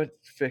don't know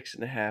what's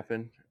fixing to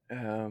happen.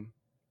 Um,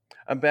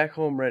 I'm back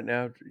home right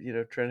now,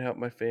 trying to help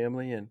my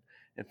family and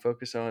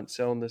focus on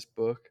selling this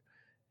book.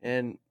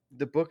 And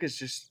the book is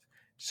just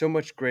so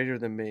much greater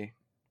than me.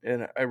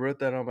 And I wrote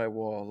that on my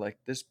wall. Like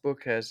this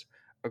book has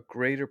a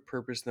greater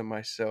purpose than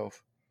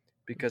myself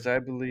because Mm, I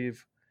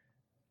believe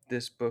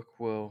this book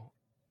will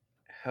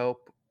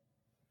help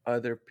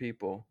other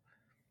people.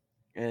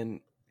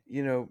 And,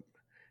 you know,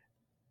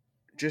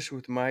 just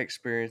with my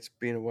experience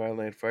being a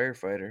wildland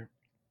firefighter,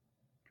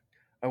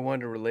 I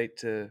wanted to relate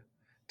to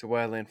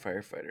wildland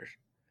firefighters.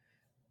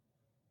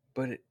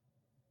 But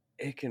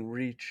it can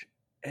reach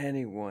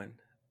anyone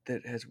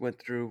that has went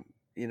through,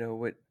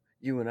 what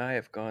you and I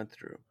have gone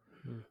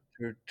mm,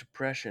 through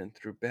depression,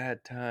 through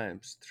bad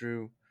times,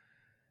 through,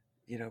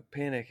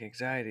 panic,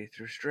 anxiety,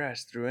 through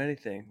stress, through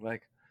anything.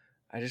 Like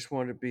I just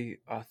want to be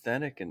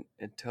authentic and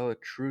tell a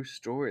true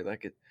story.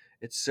 Like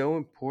it's so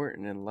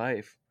important in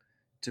life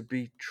to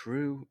be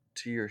true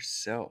to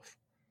yourself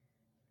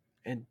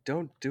and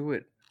don't do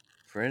it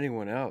for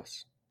anyone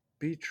else.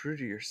 Be true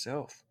to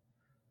yourself.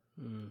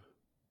 mm.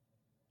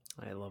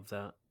 I love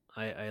that.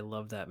 I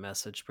love that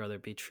message, brother.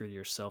 Be true to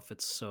yourself.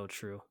 It's so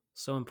true.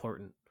 So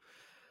important.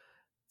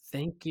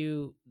 Thank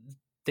you.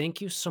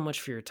 Thank you so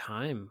much for your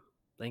time.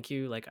 Thank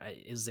you. Like,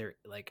 is there,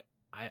 like,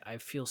 I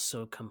feel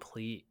so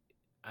complete,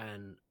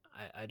 and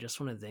I just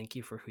want to thank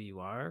you for who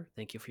you are.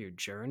 Thank you for your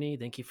journey.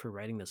 Thank you for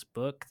writing this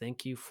book.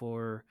 Thank you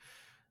for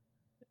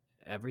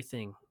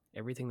everything,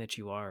 everything that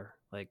you are.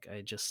 Like,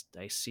 I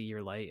see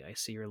your light. I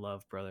see your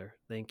love, brother.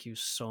 Thank you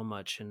so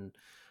much. And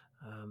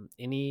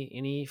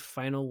any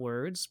final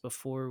words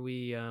before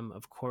we?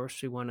 Of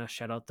course, we want to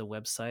shout out the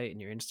website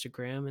and your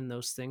Instagram and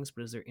those things.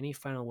 But is there any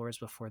final words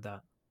before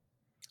that?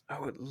 I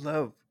would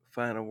love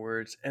final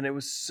words, and it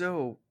was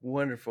so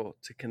wonderful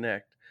to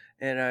connect.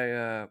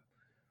 And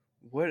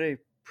what a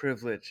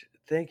privilege!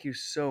 Thank you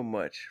so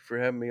much for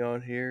having me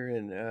on here,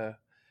 and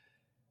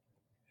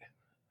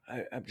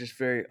I'm just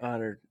very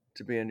honored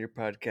to be on your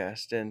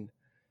podcast. And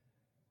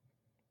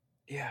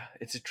yeah,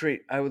 it's a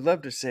treat. I would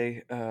love to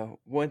say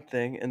one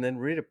thing, and then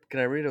read a. Can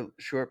I read a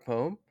short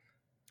poem?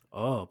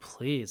 Oh,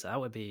 please. That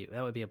would be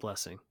a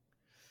blessing.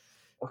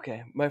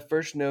 Okay, my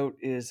first note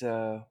is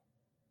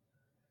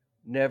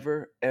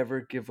never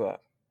ever give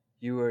up.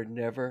 You are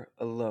never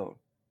alone,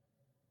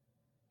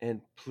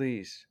 and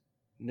please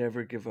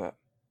never give up.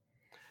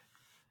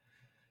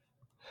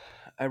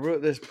 I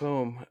wrote this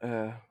poem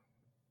a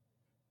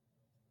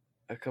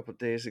couple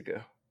days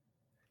ago.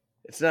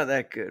 It's not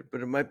that good,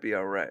 but it might be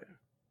all right.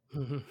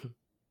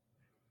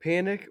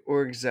 Panic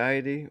or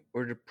anxiety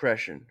or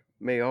depression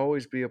may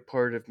always be a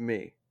part of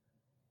me,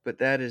 but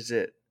that is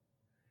it.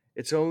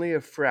 It's only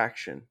a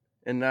fraction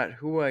and not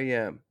who I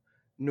am,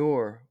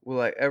 nor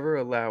will I ever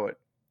allow it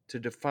to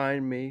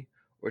define me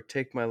or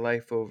take my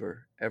life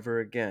over ever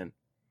again.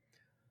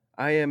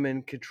 I am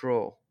in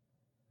control,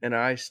 and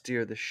I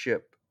steer the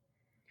ship.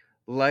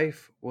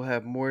 Life will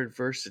have more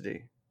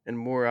adversity and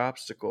more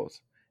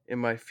obstacles in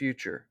my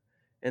future,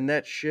 and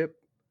that ship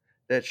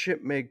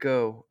may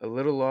go a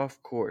little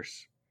off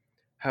course.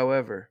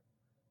 However,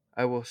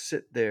 I will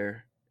sit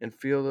there and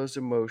feel those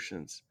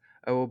emotions.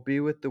 I will be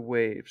with the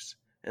waves,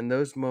 and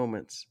those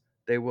moments,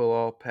 they will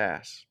all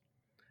pass.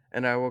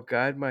 And I will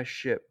guide my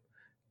ship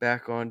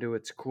back onto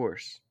its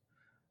course.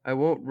 I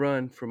won't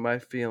run from my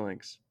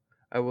feelings.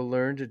 I will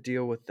learn to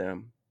deal with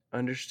them,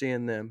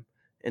 understand them,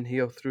 and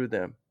heal through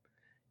them.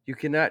 You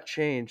cannot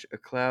change a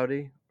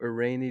cloudy or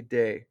rainy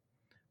day,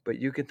 but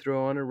you can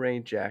throw on a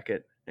rain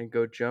jacket and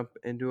go jump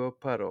into a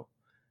puddle,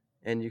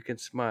 and you can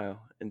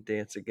smile and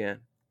dance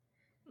again.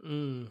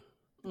 Mm,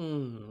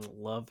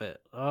 love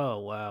it. Oh,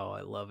 wow.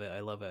 I love it. I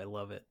love it. I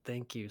love it.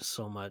 Thank you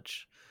so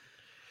much.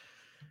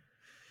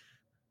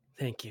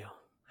 Thank you.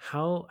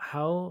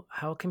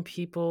 How can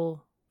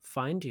people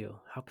find you?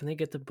 How can they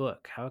get the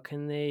book? How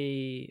can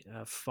they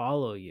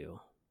follow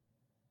you?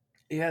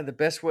 Yeah,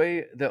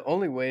 the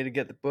only way to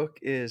get the book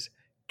is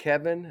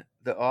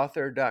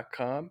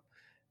kevintheauthor.com.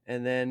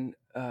 And then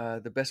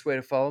The best way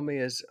to follow me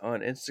is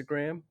on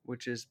Instagram,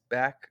 which is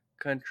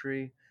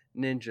Backcountry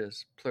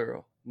Ninjas,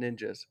 plural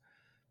ninjas.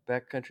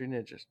 Backcountry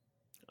Ninjas.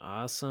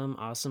 Awesome,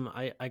 awesome.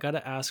 I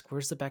gotta ask,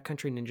 where's the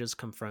Backcountry Ninjas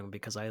come from?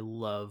 Because I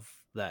love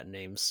that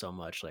name so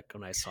much. Like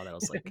when I saw that, I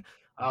was like,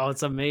 oh,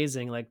 it's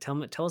amazing. Like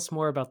tell us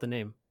more about the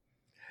name.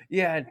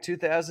 Yeah, in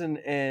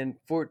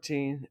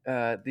 2014,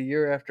 the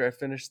year after I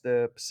finished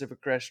the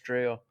Pacific Crest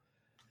Trail,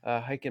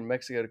 hiking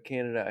Mexico to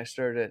Canada, I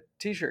started a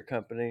t-shirt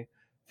company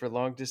for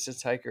long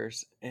distance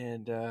hikers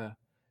and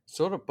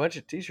sold a bunch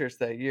of t-shirts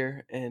that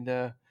year.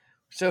 And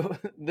so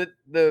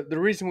the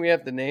reason we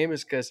have the name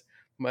is because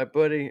my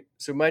buddy,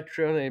 so my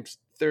trail name's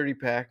 30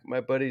 Pack.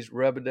 My buddies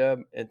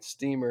Rub-a-Dub and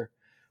Steamer.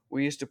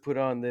 We used to put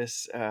on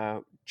this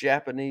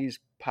Japanese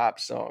pop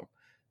song.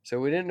 So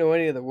we didn't know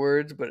any of the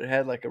words, but it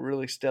had like a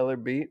really stellar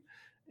beat,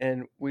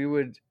 and we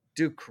would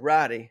do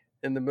karate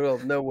in the middle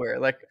of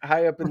nowhere, like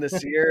high up in the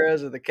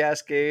Sierras or the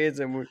Cascades,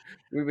 and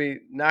we'd be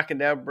knocking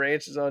down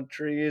branches on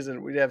trees,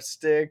 and we'd have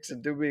sticks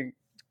and do big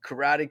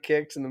karate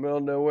kicks in the middle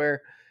of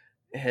nowhere,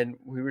 and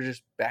we were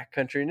just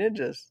backcountry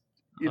ninjas,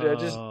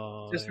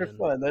 Oh just for man.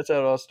 fun. That's how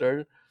it all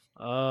started.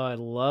 Oh, I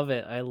love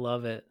it. I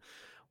love it.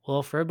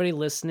 Well, for everybody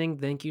listening,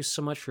 thank you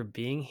so much for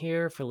being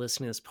here, for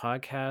listening to this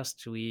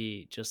podcast.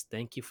 We just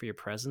thank you for your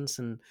presence,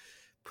 and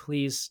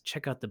please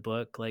check out the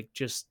book. Like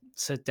just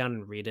sit down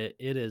and read it.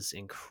 It is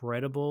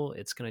incredible.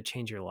 It's going to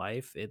change your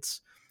life.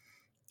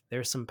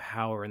 There's some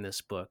power in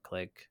this book.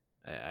 Like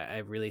I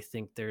really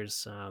think there's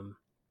some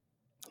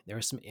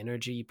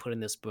energy you put in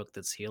this book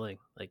that's healing.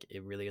 Like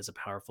it really is a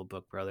powerful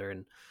book,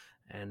 brother.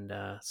 And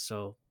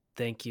so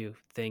thank you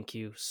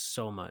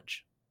so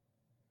much.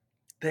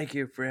 Thank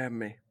you for having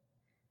me.